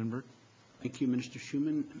 Vandenberg. Thank you, Minister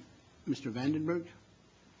Schumann. Mr. Vandenberg.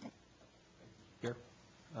 Here.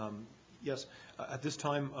 Yes, at this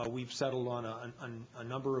time, we've settled on a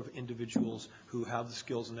number of individuals who have the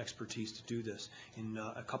skills and expertise to do this. In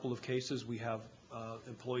a couple of cases, we have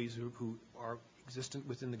employees who are existent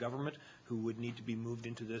within the government who would need to be moved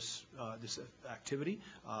into this activity.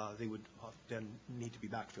 They would then need to be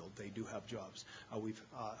backfilled. They do have jobs. We've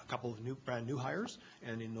a couple of brand new hires,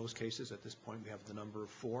 and in those cases, at this point, we have the number of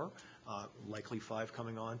 4, likely 5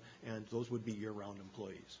 coming on, and those would be year-round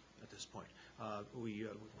employees at this point. We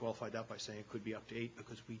qualified that by saying it could be up to 8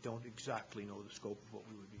 because we don't exactly know the scope of what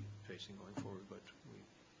we would be facing going forward, but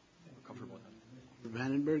we're comfortable with that. Mr.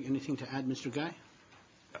 Vandenberg, anything to add, Mr. Guy?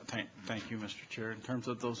 Thank you, Mr. Chair. In terms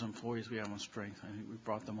of those employees we have on strength, I think we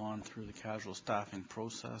brought them on through the casual staffing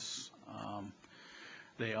process.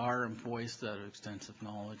 They are employees that have extensive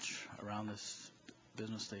knowledge around this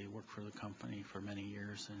business. They worked for the company for many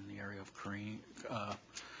years in the area of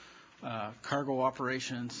cargo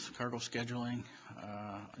operations, cargo scheduling,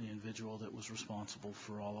 the individual that was responsible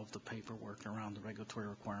for all of the paperwork around the regulatory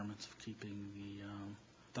requirements of keeping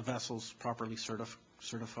the vessels properly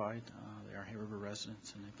certified. They are Hay River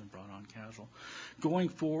residents, and they've been brought on casual. Going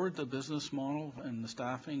forward, the business model and the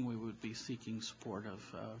staffing, we would be seeking support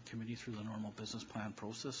of committee through the normal business plan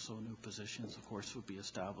process. So new positions, of course, would be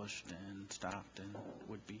established and staffed and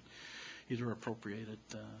would be either appropriated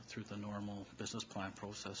through the normal business plan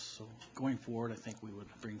process. So going forward, I think we would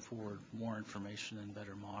bring forward more information and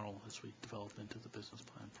better model as we develop into the business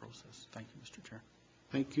plan process. Thank you, Mr. Chair.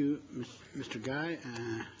 Thank you, Mr. Guy.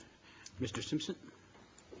 Mr. Simpson.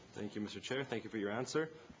 Thank you, Mr. Chair. Thank you for your answer.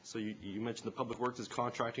 So you mentioned the Public Works is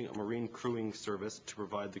contracting a marine crewing service to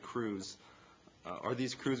provide the crews. Are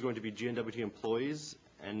these crews going to be GNWT employees?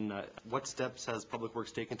 And what steps has Public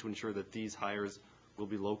Works taken to ensure that these hires will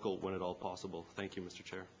be local when at all possible? Thank you, Mr.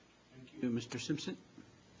 Chair. Thank you, Mr. Simpson.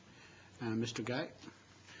 Mr. Guy?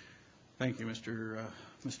 Thank you,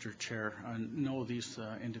 Mr. Chair. No, these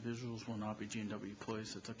individuals will not be G&W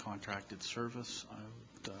employees. It's a contracted service.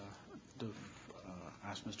 I would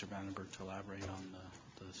ask Mr. Vandenberg to elaborate on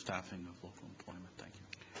the staffing of local employment. Thank you.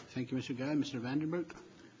 Thank you, Mr. Guy. Mr. Vandenberg?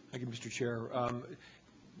 Thank you, Mr. Chair.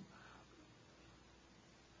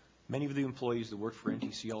 Many of the employees that work for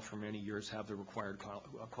NTCL for many years have the required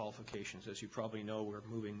qualifications. As you probably know, we're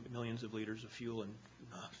moving millions of liters of fuel and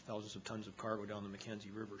thousands of tons of cargo down the Mackenzie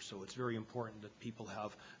River, so it's very important that people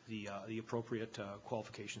have the appropriate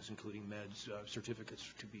qualifications, including meds, certificates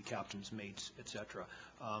to be captains, mates, etc.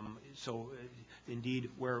 Indeed,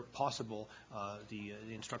 where possible, the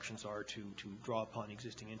instructions are to draw upon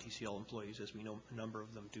existing NTCL employees, as we know a number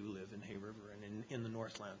of them do live in Hay River and in the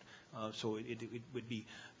Northland. So it would be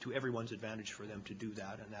to everyone's advantage for them to do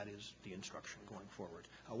that, and that is the instruction going forward,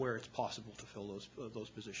 where it's possible to fill those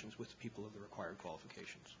positions with people of the required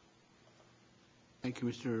qualifications. Thank you,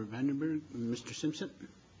 Mr. Vandenberg. Mr. Simpson?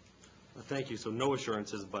 Thank you. So no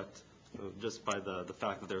assurances, but just by the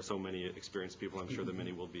fact that there are so many experienced people, I'm sure that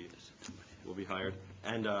many will be hired.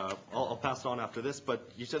 And I'll pass it on after this,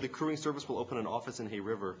 but you said the crewing service will open an office in Hay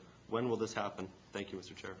River. When will this happen? Thank you,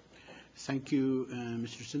 Mr. Chair. Thank you,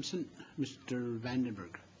 Mr. Simpson. Mr.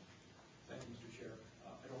 Vandenberg? Thank you, Mr. Chair.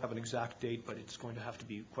 I don't have an exact date, but it's going to have to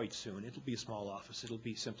be quite soon. It'll be a small office. It'll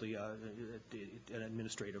be simply an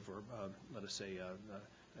administrative or, let us say,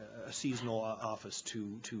 a seasonal office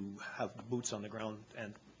to have boots on the ground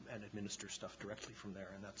and administer stuff directly from there,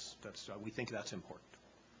 and that's we think that's important.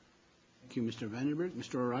 Thank you, Mr. Vandenberg.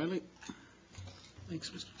 Mr. O'Reilly? Thanks,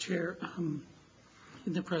 Mr. Chair.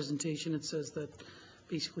 In the presentation, it says that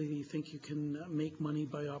basically you think you can make money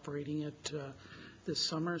by operating it this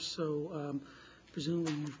summer, so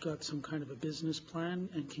presumably you've got some kind of a business plan,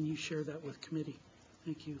 and can you share that with committee?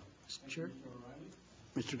 Thank you, Mr. Chair.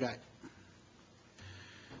 Mr. Guy?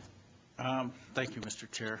 Thank you, Mr.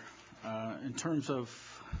 Chair. In terms of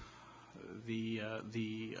the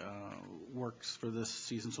works for this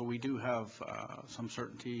season, so we do have some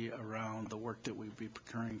certainty around the work that we'd be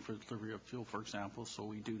procuring for delivery of fuel, for example, so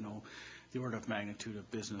we do know the order of magnitude of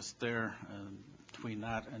business there. Between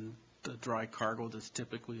that and the dry cargo that's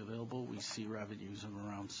typically available, we see revenues of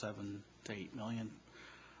around $7 to $8 million.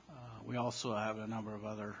 We also have a number of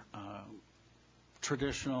other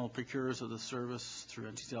traditional procurers of the service through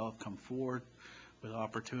NTCL have come forward with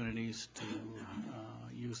opportunities to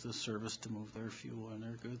use this service to move their fuel and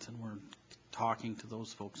their goods, and we're talking to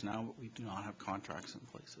those folks now, but we do not have contracts in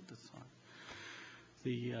place at this time.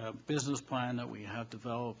 The business plan that we have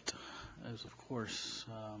developed is, of course,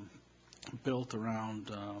 built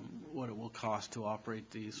around what it will cost to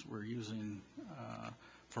operate these. We're using,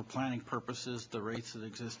 for planning purposes, the rates that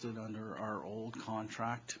existed under our old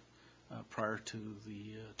contract prior to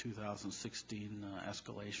the 2016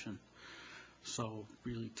 escalation. So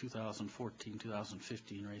really 2014,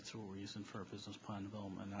 2015 rates are what we're using for our business plan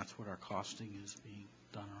development, and that's what our costing is being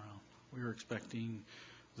done around. We're expecting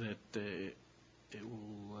that it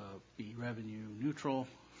will be revenue neutral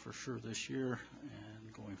for sure this year,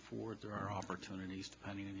 and going forward there are opportunities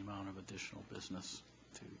depending on the amount of additional business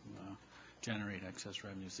to generate excess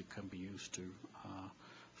revenues that can be used to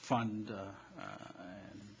fund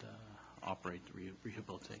and operate,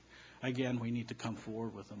 rehabilitate. Again, we need to come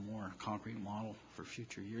forward with a more concrete model for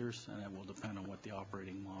future years, and it will depend on what the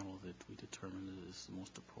operating model that we determine is the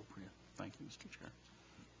most appropriate. Thank you, Mr. Chair.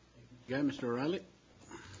 Yeah, Mr. O'Reilly?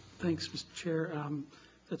 Thanks, Mr. Chair.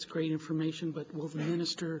 That's great information, but will the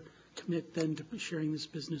minister commit then to sharing this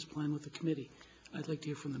business plan with the committee? I'd like to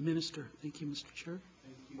hear from the minister. Thank you, Mr. Chair.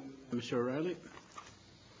 Thank you. Mr. O'Reilly?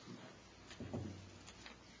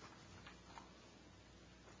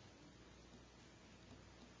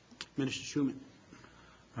 Minister Schumann.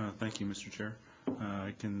 Thank you, Mr. Chair.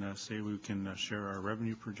 I can say we can share our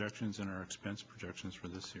revenue projections and our expense projections for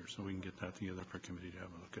this year, so we can get that together for committee to have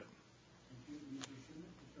a look at.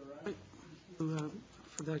 Thank you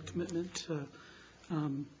for that commitment.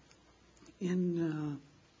 In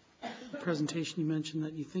the presentation, you mentioned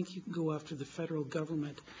that you think you can go after the federal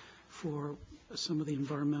government for some of the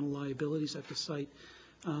environmental liabilities at the site.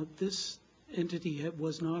 This entity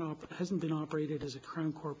hasn't been operated as a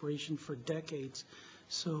Crown corporation for decades.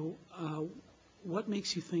 So what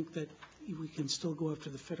makes you think that we can still go after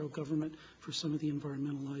the federal government for some of the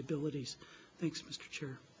environmental liabilities? Thanks, Mr.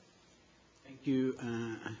 Chair. Thank you,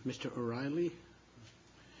 Mr. O'Reilly.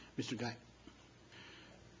 Mr. Guy.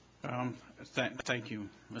 Thank you,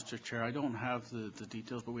 Mr. Chair. I don't have the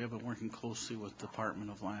details, but we have been working closely with the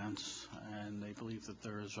Department of Lands, and they believe that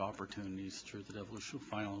there is opportunities through the devolution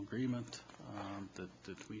final agreement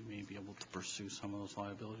that we may be able to pursue some of those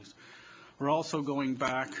liabilities. We're also going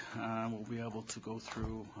back, we'll be able to go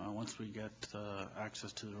through, once we get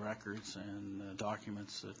access to the records and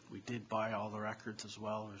documents, that we did buy all the records as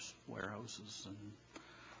well. There's warehouses and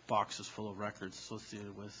boxes full of records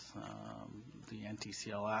associated with the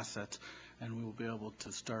NTCL assets, and we will be able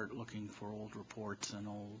to start looking for old reports and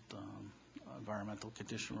old environmental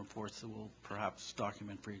condition reports that will perhaps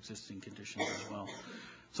document pre-existing conditions as well.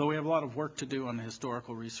 So we have a lot of work to do on the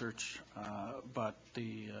historical research, but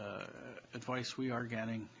the advice we are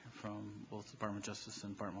getting from both the Department of Justice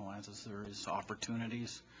and Department of Lands is there is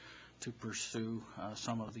opportunities to pursue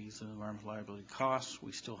some of these environmental liability costs.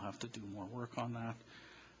 We still have to do more work on that.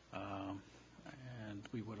 And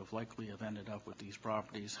we would have likely have ended up with these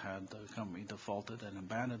properties had the company defaulted and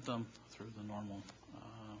abandoned them through the normal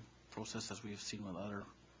process, as we have seen with other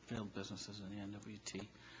failed businesses in the NWT.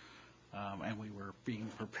 And we were being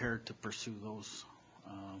prepared to pursue those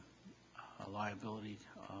liability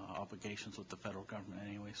obligations with the federal government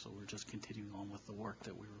anyway, so we're just continuing on with the work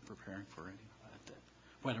that we were preparing for anyway,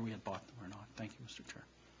 whether we had bought them or not. Thank you, Mr. Chair.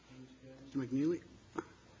 Mr. McNeely?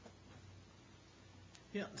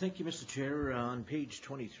 Yeah, thank you, Mr. Chair. On page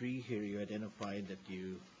 23 here, you identified that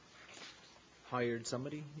you hired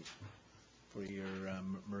somebody for your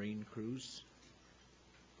marine cruise.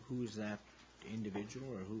 Who's that individual,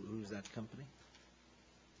 or who's that company?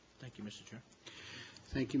 Thank you, Mr. Chair.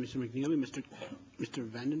 Thank you, Mr. McNeely. Mr.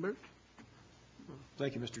 Vandenberg?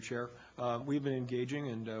 Thank you, Mr. Chair. We've been engaging,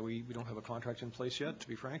 and we don't have a contract in place yet, to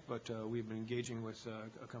be frank, but we've been engaging with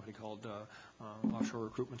a company called Offshore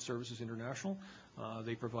Recruitment Services International.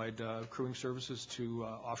 They provide crewing services to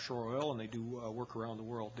offshore oil, and they do work around the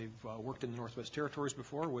world. They've worked in the Northwest Territories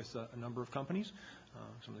before with a number of companies,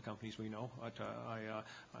 some of the companies we know. But I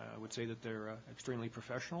would say that they're extremely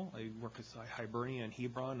professional. They work with Hibernia and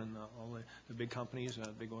Hebron and all the big companies,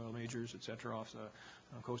 big oil majors, et cetera, off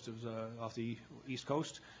the East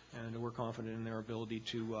Coast, and we're confident in their ability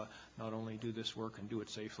to not only do this work and do it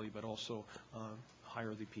safely, but also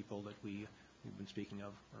hire the people that we've been speaking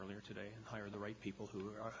of earlier today, and hire the right people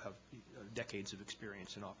who have decades of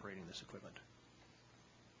experience in operating this equipment.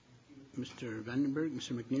 Mr. Vandenberg,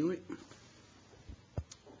 Mr. McNeely?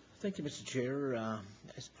 Thank you, Mr. Chair.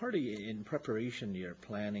 As part of in preparation, your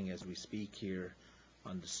planning as we speak here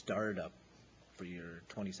on the startup for your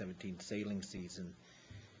 2017 sailing season,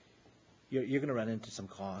 you're going to run into some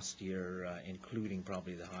cost here, including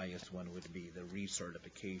probably the highest one would be the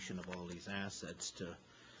recertification of all these assets to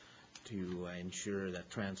ensure that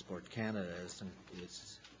Transport Canada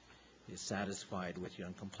is satisfied with your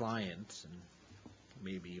compliance, and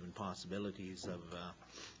maybe even possibilities of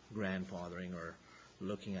grandfathering or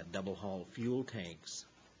looking at double hull fuel tanks.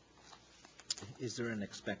 Is there an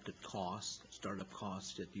expected cost, startup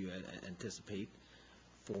cost, that you anticipate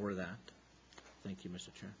for that? Thank you,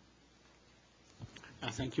 Mr. Chair.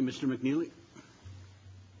 Thank you, Mr. McNeely.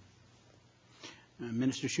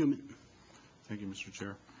 Minister Schumann. Thank you, Mr.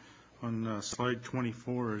 Chair. On slide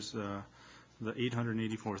 24 is the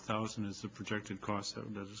 $884,000 is the projected cost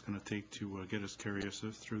that is going to take to carry us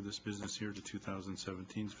through this business year to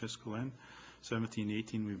 2017's fiscal end.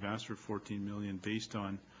 17-18, we've asked for $14 million based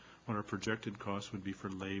on what our projected costs would be for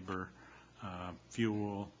labor,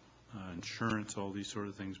 fuel, insurance, all these sort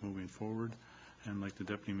of things moving forward. And like the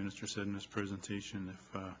Deputy Minister said in his presentation,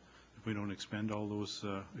 if we don't expend all those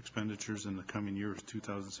expenditures in the coming years,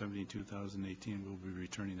 2017, 2018, we'll be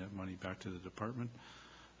returning that money back to the department.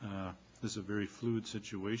 This is a very fluid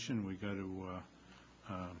situation. We got to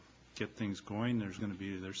get things going.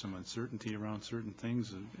 There's some uncertainty around certain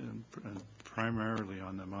things, and primarily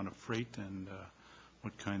on the amount of freight and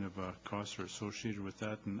what kind of costs are associated with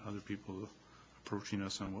that, and other people approaching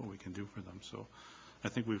us on what we can do for them. So I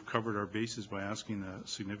think we've covered our bases by asking a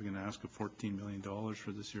significant ask of $14 million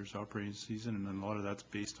for this year's operating season, and then a lot of that's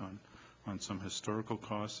based on some historical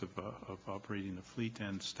costs of operating the fleet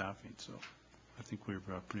and staffing. So I think we've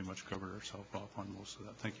pretty much covered ourselves off on most of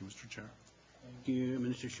that. Thank you, Mr. Chair. Thank you,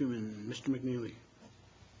 Minister Schumann. Mr. McNeely.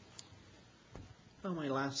 Well, my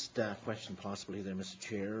last question possibly there, Mr.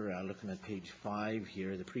 Chair, looking at page 5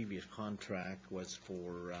 here, the previous contract was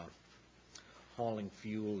for hauling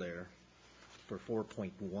fuel there for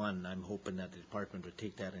 4.1. I'm hoping that the department would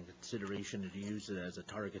take that in consideration and use it as a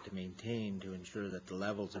target to maintain to ensure that the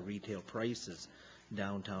levels of retail prices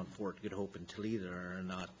downtown Fort Good Hope and Toledo are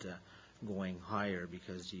not going higher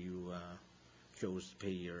because you chose to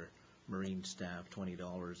pay your marine staff $20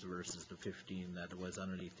 versus the $15 that was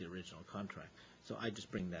underneath the original contract. So I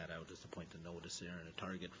just bring that out as a point of notice there and a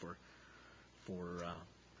target for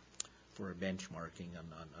a benchmarking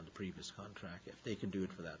on the previous contract. If they can do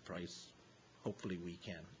it for that price, hopefully we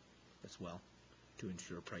can as well, to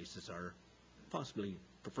ensure prices are possibly,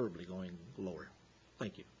 preferably going lower.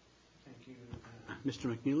 Thank you. Thank you.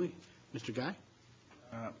 Mr. McNeely? Mr. Guy?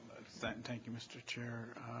 Thank you, Mr. Chair.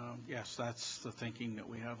 Yes, that's the thinking that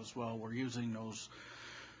we have as well. We're using those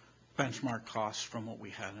benchmark costs from what we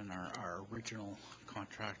had in our original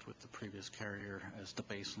contract with the previous carrier as the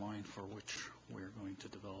baseline for which we're going to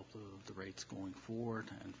develop the rates going forward,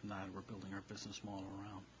 and from that we're building our business model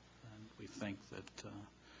around. And we think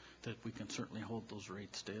that we can certainly hold those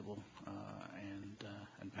rates stable, and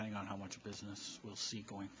depending on how much business we'll see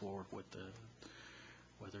going forward with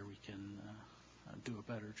whether we can do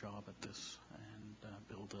a better job at this and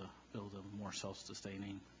build a more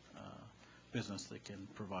self-sustaining business that can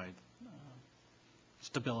provide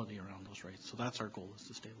stability around those rates. So that's our goal, is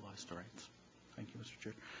to stabilize the rates. Thank you, Mr.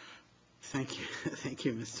 Chair. Thank you. Thank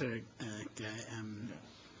you, Mr. Guy.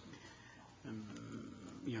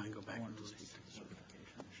 You want to go back?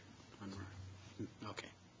 Okay.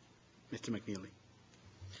 Mr. McNeely.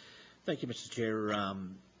 Thank you, Mr. Chair.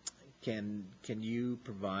 Can you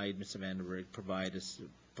provide, Mr. Vandenberg,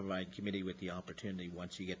 provide committee with the opportunity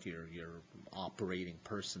once you get your operating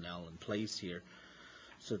personnel in place here,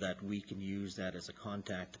 so that we can use that as a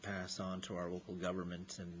contact to pass on to our local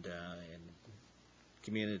governments and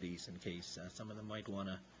communities in case some of them might want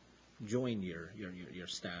to join your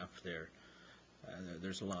staff there.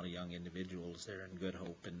 There's a lot of young individuals there in Good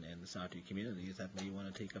Hope and the Sahtu communities that may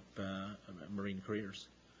want to take up marine careers.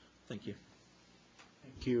 Thank you.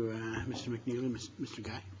 Thank you, Mr. McNeely. Mr.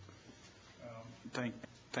 Guy.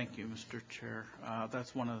 Thank you, Mr. Chair.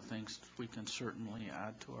 That's one of the things we can certainly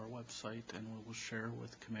add to our website, and we will share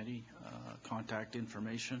with committee contact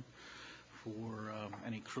information for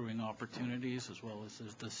any crewing opportunities, as well as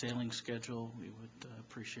the sailing schedule. We would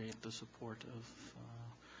appreciate the support of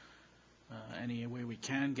any way we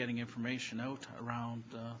can, getting information out around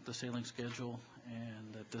the sailing schedule,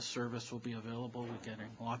 and that this service will be available. We're getting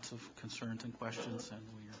lots of concerns and questions, and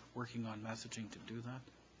we are working on messaging to do that.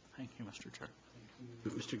 Thank you, Mr. Chair.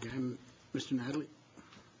 Mr. Guy. Mr. Natalie.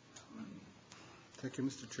 Thank you,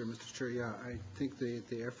 Mr. Chair. Mr. Chair, yeah, I think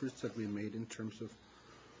the efforts that we made in terms of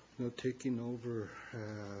taking over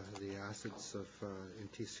the assets of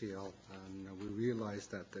NTCL, and we realize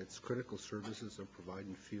that it's critical services of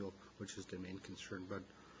providing fuel, which is the main concern. But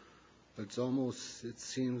it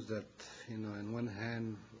seems that in one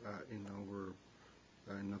hand, we're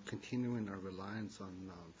continuing our reliance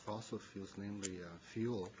on fossil fuels, namely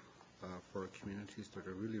fuel, for communities that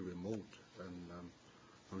are really remote. And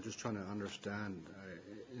I'm just trying to understand,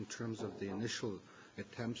 in terms of the initial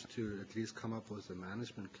attempts to at least come up with a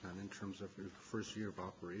management plan in terms of your first year of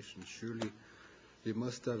operation, surely they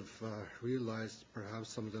must have realized perhaps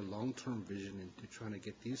some of the long-term vision into trying to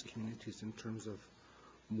get these communities in terms of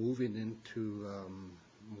moving into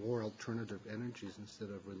more alternative energies instead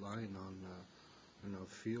of relying on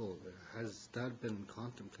fuel. Has that been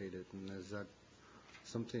contemplated, and is that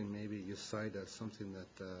something maybe you cite as something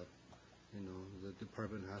that the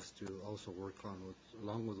department has to also work on,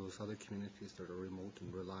 along with those other communities that are remote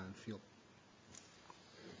and rely on fuel?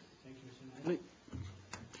 Thank you, Mr. Natalie.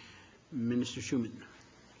 Minister Schumann.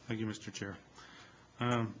 Thank you, Mr. Chair.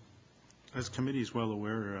 As committee is well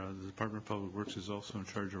aware, the Department of Public Works is also in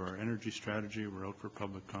charge of our energy strategy. We're out for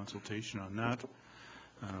public consultation on that.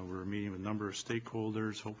 We're meeting with a number of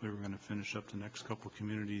stakeholders. Hopefully we're going to finish up the next couple of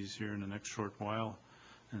communities here in the next short while,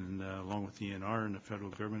 and along with the ENR and the federal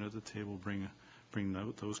government at the table, bring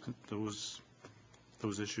out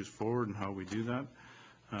those issues forward and how we do that.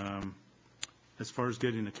 As far as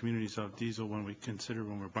getting the communities off diesel, when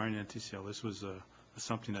we're buying NTCL, this was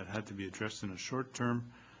something that had to be addressed in the short term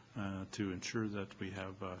to ensure that we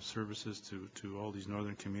have services to all these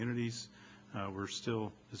northern communities. We're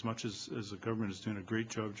still, as much as the government is doing a great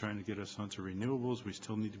job trying to get us onto renewables, we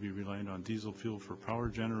still need to be reliant on diesel fuel for power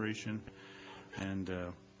generation and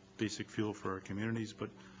basic fuel for our communities. But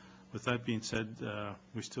with that being said,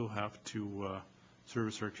 we still have to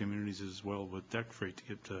service our communities as well with deck freight to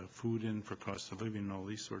get food in for cost of living and all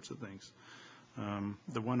these sorts of things.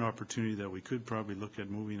 The one opportunity that we could probably look at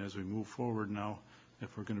moving as we move forward now,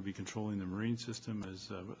 if we're going to be controlling the marine system, is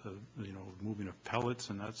moving of pellets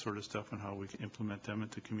and that sort of stuff, and how we can implement them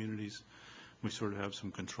into communities. We sort of have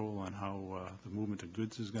some control on how the movement of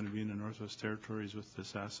goods is going to be in the Northwest Territories with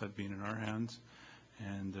this asset being in our hands,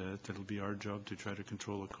 and it'll be our job to try to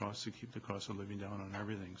control the costs to keep the cost of living down on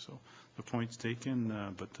everything. So the point's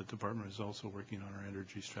taken, but the department is also working on our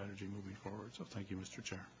energy strategy moving forward. So thank you, Mr.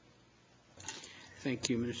 Chair. Thank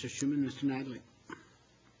you, Minister Schumann. Mr. Natalie.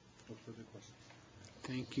 No further questions.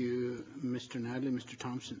 Thank you, Mr. Natalie. Mr.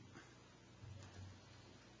 Thompson.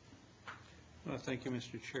 Thank you,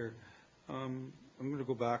 Mr. Chair. I'm going to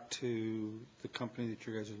go back to the company that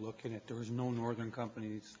you guys are looking at. There was no northern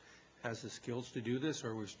company that has the skills to do this,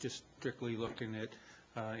 or was just strictly looking at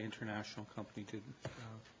international company to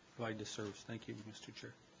provide the service? Thank you, Mr.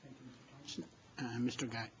 Chair. Mr.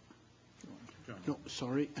 Guy. No,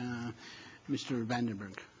 sorry, Mr.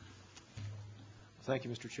 Vandenberg. Thank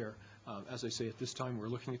you, Mr. Chair. As I say, at this time, we're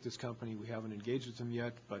looking at this company. We haven't engaged with them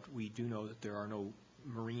yet, but we do know that there are no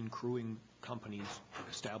marine crewing companies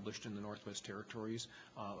established in the Northwest Territories.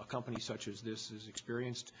 A company such as this is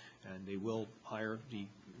experienced, and they will hire the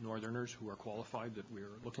northerners who are qualified that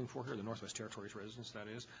we're looking for here, the Northwest Territories residents, that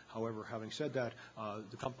is. However, having said that,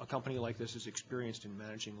 a company like this is experienced in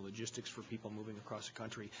managing logistics for people moving across the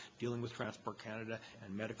country, dealing with Transport Canada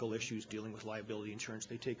and medical issues, dealing with liability insurance.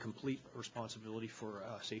 They take complete responsibility for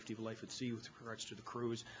safety of life at sea with regards to the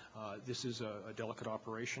crews. This is a delicate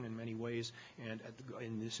operation in many ways, and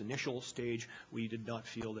in this initial stage, we did not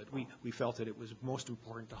feel that we felt that it was most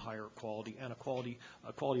important to hire quality and a quality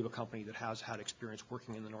of a company that has had experience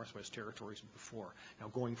working in the Northwest Territories before. Now,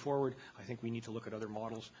 going forward, I think we need to look at other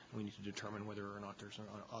models, and we need to determine whether or not there's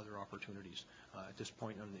other opportunities. At this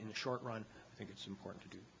point, in the short run, I think it's important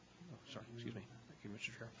to do. Oh, sorry, excuse me. Thank you,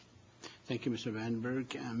 Mr. Chair. Thank you, Mr.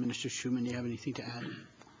 Vandenberg. Minister Schumann, do you have anything to add?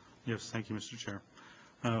 Yes, thank you, Mr. Chair.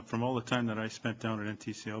 From all the time that I spent down at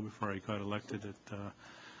NTCL before I got elected,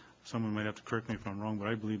 someone might have to correct me if I'm wrong, but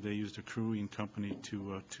I believe they used a crewing company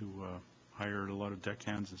to hire a lot of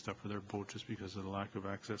deckhands and stuff for their boat just because of the lack of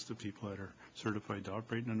access to people that are certified to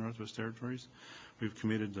operate in the Northwest Territories. We've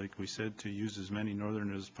committed, like we said, to use as many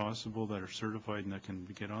northerners as possible that are certified and that can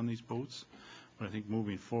get on these boats. But I think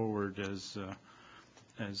moving forward, as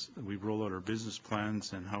we roll out our business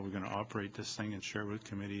plans and how we're going to operate this thing and share with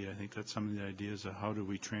committee, I think that's some of the ideas of how do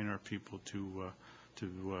we train our people to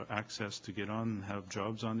access to get on and have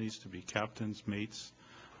jobs on these, to be captains, mates,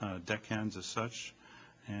 deckhands as such,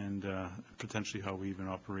 and potentially how we even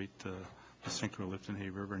operate the synchro lift in Hay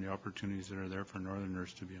River and the opportunities that are there for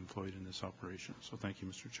northerners to be employed in this operation. So thank you,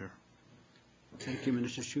 Mr. Chair. Thank you,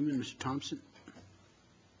 Minister Schumann. Mr. Thompson.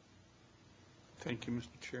 Thank you,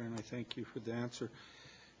 Mr. Chair, and I thank you for the answer.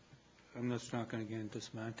 I'm just not going to get into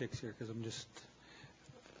semantics here because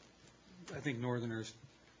I think northerners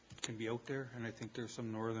can be out there, and I think there's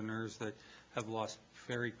some northerners that have lost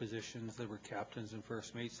ferry positions that were captains and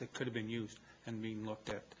first mates that could have been used and being looked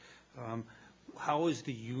at. How is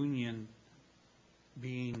the union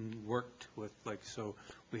being worked with? Like, so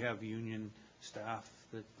we have union staff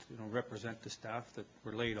that represent the staff that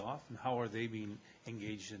were laid off, and how are they being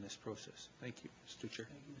engaged in this process? Thank you, Mr. Chair.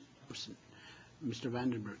 Thank you, Mr.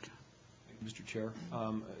 Vandenberg. Thank you, Mr. Chair.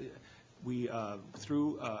 We,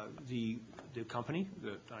 through the company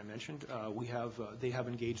that I mentioned, they have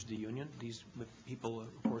engaged the union. These people,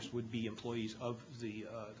 of course, would be employees of the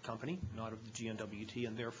company, not of the GNWT,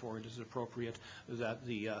 and therefore it is appropriate that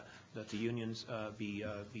the unions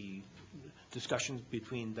be discussions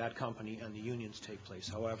between that company and the unions take place.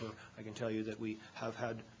 However, I can tell you that we have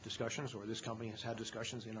had discussions, or this company has had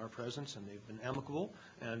discussions in our presence, and they've been amicable,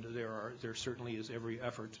 and there certainly is every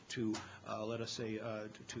effort to, let us say,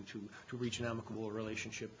 to reach an amicable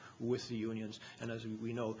relationship with the unions. And as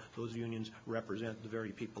we know, those unions represent the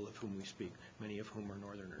very people of whom we speak, many of whom are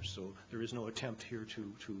northerners. So there is no attempt here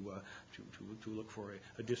to look for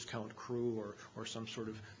a discount crew or some sort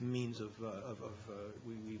of means of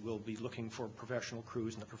we will be looking for professional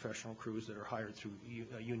crews, and the professional crews that are hired through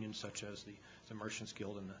unions such as the Merchants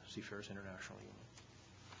Guild and the Seafarers International Union.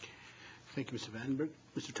 Thank you, Mr. Vandenberg.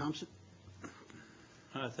 Mr. Thompson.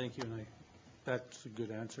 Thank you, and that's a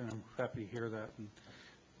good answer, and I'm happy to hear that, and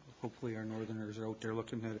hopefully our northerners are out there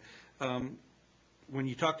looking at it. When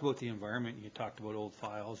you talked about the environment, you talked about old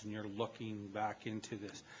files, and you're looking back into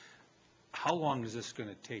this. How long is this going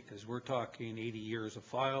to take? Because we're talking 80 years of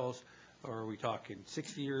files, or are we talking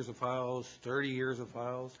 60 years of files, 30 years of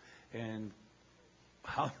files, and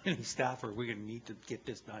how many staff are we going to need to get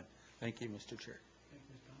this done? Thank you, Mr. Chair.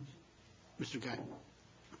 Mr. Guy.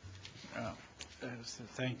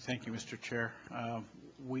 Thank you, Mr. Chair.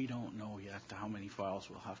 We don't know yet how many files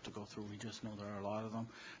we'll have to go through. We just know there are a lot of them,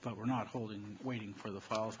 but we're not waiting for the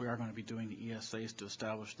files. We are going to be doing the ESAs to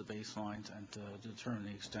establish the baselines and to determine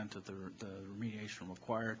the extent of the remediation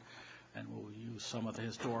required, and we'll use some of the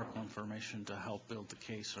historical information to help build the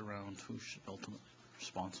case around who's ultimately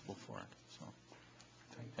responsible for it. So,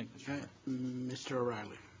 thank you, Mr. Chair. Mr.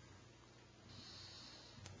 O'Reilly.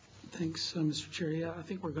 Thanks, Mr. Chair. Yeah, I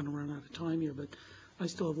think we're going to run out of time here, but I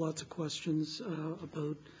still have lots of questions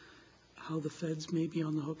about how the feds may be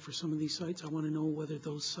on the hook for some of these sites. I want to know whether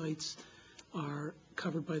those sites are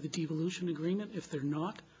covered by the devolution agreement. If they're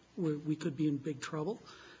not, we could be in big trouble.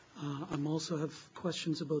 I also have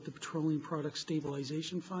questions about the Petroleum Product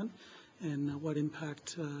Stabilization Fund and what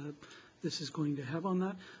impact this is going to have on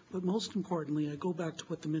that. But most importantly, I go back to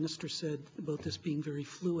what the minister said about this being very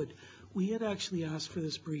fluid. We had actually asked for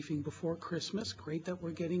this briefing before Christmas. Great that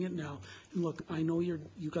we're getting it now. And look, I know you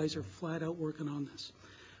guys are flat out working on this.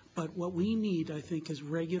 But what we need, I think, is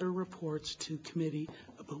regular reports to committee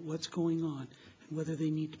about what's going on and whether they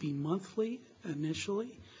need to be monthly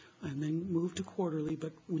initially and then move to quarterly.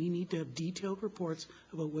 But we need to have detailed reports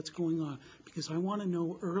about what's going on, because I want to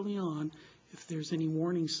know early on if there's any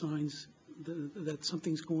warning signs that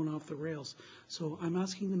something's going off the rails. So I'm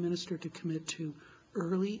asking the minister to commit to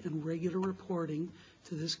early and regular reporting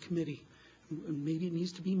to this committee. Maybe it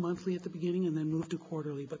needs to be monthly at the beginning and then move to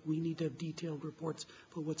quarterly, but we need to have detailed reports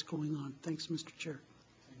about what's going on. Thanks, Mr. Chair.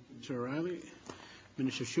 Thank you, Mr. O'Reilly.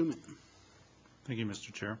 Minister Schumann. Thank you,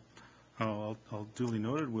 Mr. Chair. I'll duly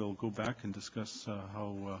noted. We'll go back and discuss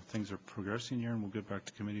how things are progressing here, and we'll get back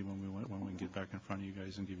to committee when we get back in front of you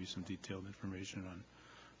guys and give you some detailed information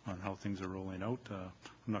on how things are rolling out.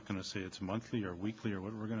 I'm not going to say it's monthly or weekly or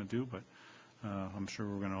what we're going to do, but I'm sure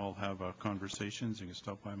we're going to all have conversations. You can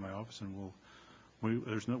stop by my office, and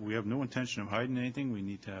we have no intention of hiding anything. We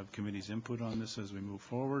need to have committee's input on this as we move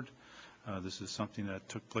forward. This is something that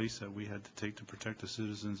took place that we had to take to protect the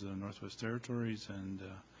citizens of the Northwest Territories, and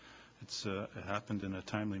it happened in a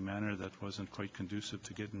timely manner that wasn't quite conducive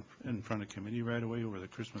to getting in front of committee right away over the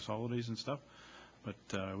Christmas holidays and stuff. But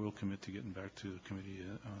we'll commit to getting back to the committee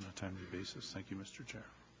on a timely basis. Thank you, Mr. Chair.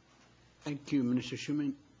 Thank you, Minister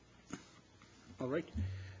Schumann. All right.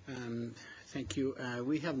 Thank you.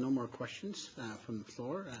 We have no more questions from the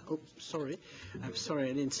floor. Sorry. I'm sorry,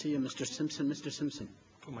 I didn't see you, Mr. Simpson. Mr. Simpson.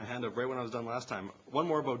 Put my hand up right when I was done last time. One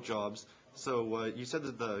more about jobs. So you said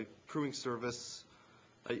that the crewing service,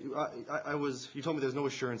 you told me there's no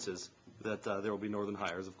assurances that there will be northern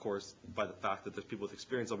hires. Of course, by the fact that there's people with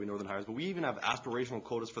experience, there'll be northern hires. But we even have aspirational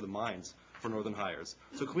quotas for the mines for northern hires.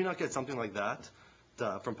 So can we not get something like that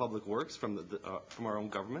from Public Works, from our own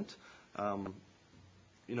government?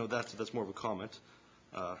 That's more of a comment.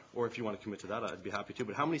 Or if you want to commit to that, I'd be happy to.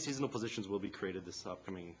 But how many seasonal positions will be created this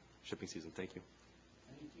upcoming shipping season? Thank you.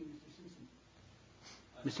 Thank you, Mr.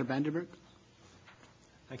 Simpson. Mr. Vandenberg.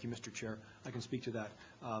 Thank you, Mr. Chair. I can speak to that.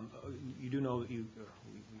 You do know that we've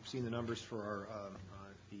seen the numbers for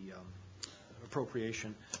the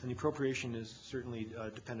appropriation, and the appropriation is certainly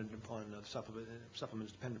dependent upon the supplement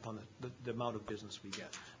is dependent upon the amount of business we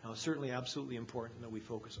get. Now, it's certainly absolutely important that we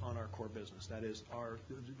focus on our core business, that is our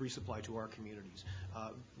resupply to our communities.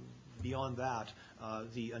 Beyond that,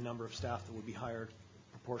 a number of staff that will be hired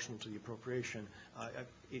proportional to the appropriation,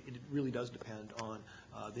 it really does depend on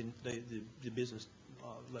the business,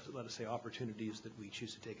 let us say, opportunities that we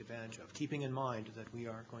choose to take advantage of, keeping in mind that we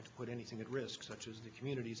aren't going to put anything at risk, such as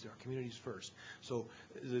our communities first. So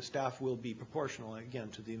the staff will be proportional, again,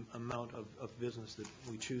 to the amount of business that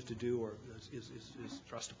we choose to do or is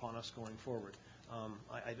thrust upon us going forward.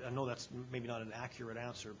 I know that's maybe not an accurate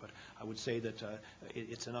answer, but I would say that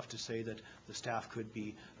it's enough to say that the staff could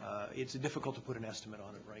be, it's difficult to put an estimate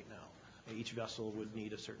on it right now. Each vessel would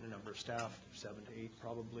need a certain number of staff, 7 to 8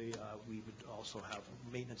 probably. We would also have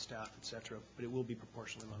maintenance staff, et cetera, but it will be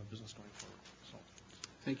proportional to the amount of business going forward. So.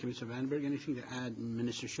 Thank you, Mr. Vandenberg. Anything to add,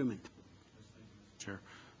 Minister Schumann? Chair.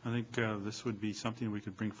 I think this would be something we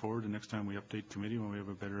could bring forward the next time we update committee when we have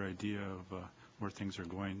a better idea of where things are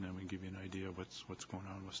going, and we can give you an idea of what's going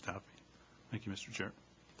on with staffing. Thank you, Mr. Chair.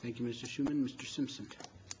 Thank you, Mr. Schumann. Mr. Simpson.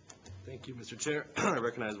 Thank you, Mr. Chair. I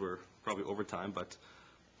recognize we're probably over time, but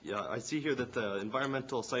yeah, I see here that the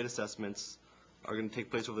environmental site assessments are going to take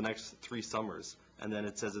place over the next 3 summers, and then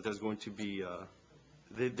it says that there's going to be,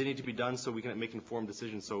 they need to be done so we can make informed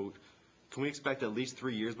decisions. So can we expect at least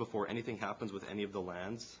 3 years before anything happens with any of the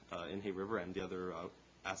lands in Hay River and the other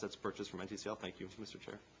assets purchased from NTCL? Thank you, Mr.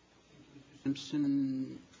 Chair.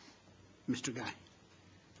 Simpson. Mr. Guy.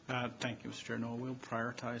 Thank you, Mr. Chair. No, we'll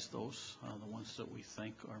prioritize those, the ones that we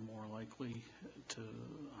think are more likely to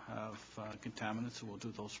have contaminants, so we'll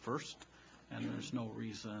do those first. And there's no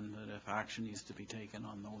reason that if action needs to be taken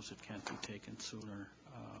on those, it can't be taken sooner.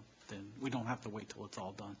 Then we don't have to wait till it's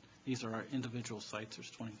all done. These are our individual sites.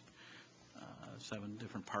 There's 27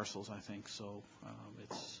 different parcels, I think, so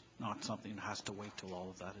it's not something that has to wait till all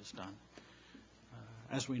of that is done.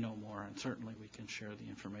 As we know more, and certainly we can share the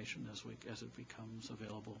information as it becomes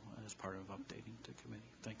available as part of updating to committee.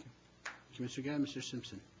 Thank you. Thank you, Mr. Guy. Mr.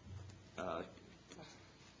 Simpson.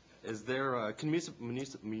 Can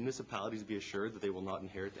municipalities be assured that they will not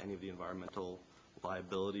inherit any of the environmental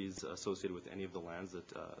liabilities associated with any of the lands that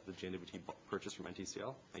the JNWT purchased from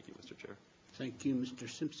NTCL? Thank you, Mr. Chair. Thank you, Mr.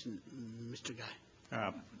 Simpson. Mr. Guy.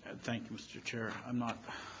 Thank you, Mr. Chair.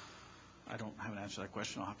 I don't have an answer to that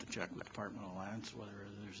question. I'll have to check with Department of Lands whether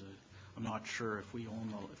I'm not sure if we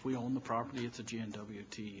own the property, it's a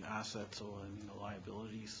GNWT asset, so I mean the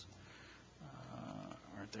liabilities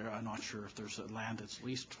aren't there. I'm not sure if there's a land that's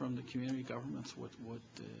leased from the community governments, what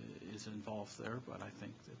is involved there, but I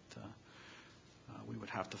think that we would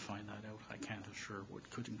have to find that out. I can't assure what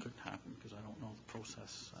could and couldn't happen because I don't know the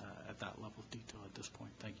process at that level of detail at this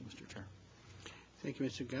point. Thank you, Mr. Chair. Thank you,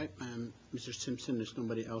 Mr. Guy. Mr. Simpson, there's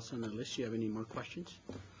nobody else on the list. Do you have any more questions?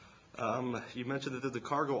 You mentioned that there's a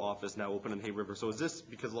cargo office now open in Hay River. So is this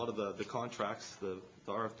because a lot of the contracts, the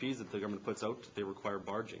RFPs that the government puts out, they require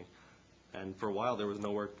barging? And for a while, there was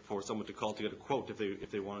nowhere for someone to call to get a quote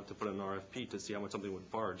if they wanted to put in an RFP to see how much something would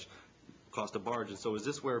cost a barge. And so is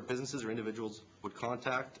this where businesses or individuals would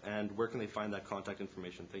contact, and where can they find that contact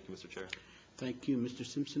information? Thank you, Mr. Chair. Thank you, Mr.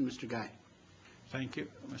 Simpson. Mr. Guy. Thank you,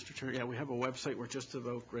 Mr. Chair. Yeah, we have a website we're just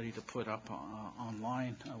about ready to put up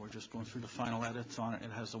online. We're just going through the final edits on it.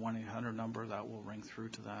 It has the 1-800 number that will ring through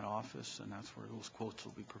to that office, and that's where those quotes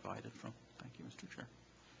will be provided from. Thank you, Mr. Chair.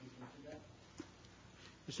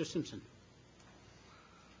 Mr. Simpson.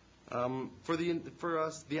 For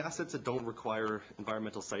us, the assets that don't require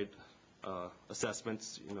environmental site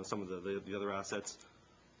assessments, some of the other assets,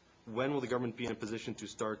 when will the government be in a position to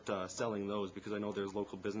start selling those? Because I know there's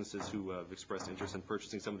local businesses who have expressed interest in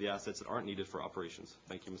purchasing some of the assets that aren't needed for operations.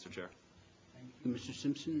 Thank you, Mr. Chair. Thank you, Mr.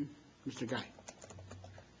 Simpson. Mr. Guy.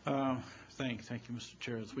 Thank you, Mr.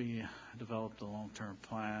 Chair. As we develop the long-term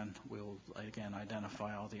plan, we'll again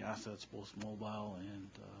identify all the assets, both mobile and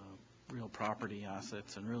real property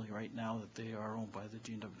assets. And really, right now that they are owned by the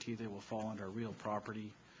GNWT, they will fall under real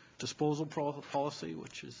property disposal policy,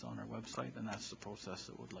 which is on our website, and that's the process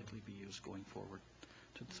that would likely be used going forward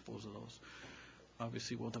to dispose of those.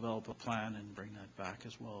 Obviously, we'll develop a plan and bring that back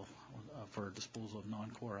as well for disposal of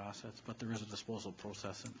non-core assets, but there is a disposal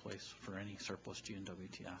process in place for any surplus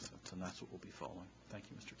GNWT assets, and that's what we'll be following. Thank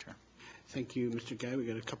you, Mr. Chair. Thank you, Mr. Guy. We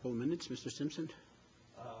got a couple of minutes. Mr. Simpson.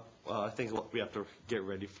 Well, I think we have to get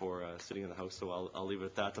ready for sitting in the House, so I'll leave it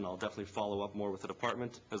at that, and I'll definitely follow up more with the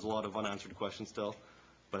department. There's a lot of unanswered questions still.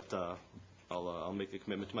 But I'll make the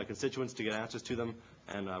commitment to my constituents to get answers to them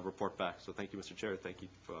and report back. So thank you, Mr. Chair. Thank you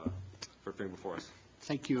for appearing before us.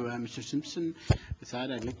 Thank you, Mr. Simpson. With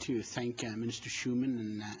that, I'd like to thank Minister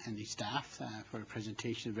Schumann and the staff for a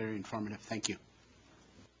presentation. Very informative. Thank you.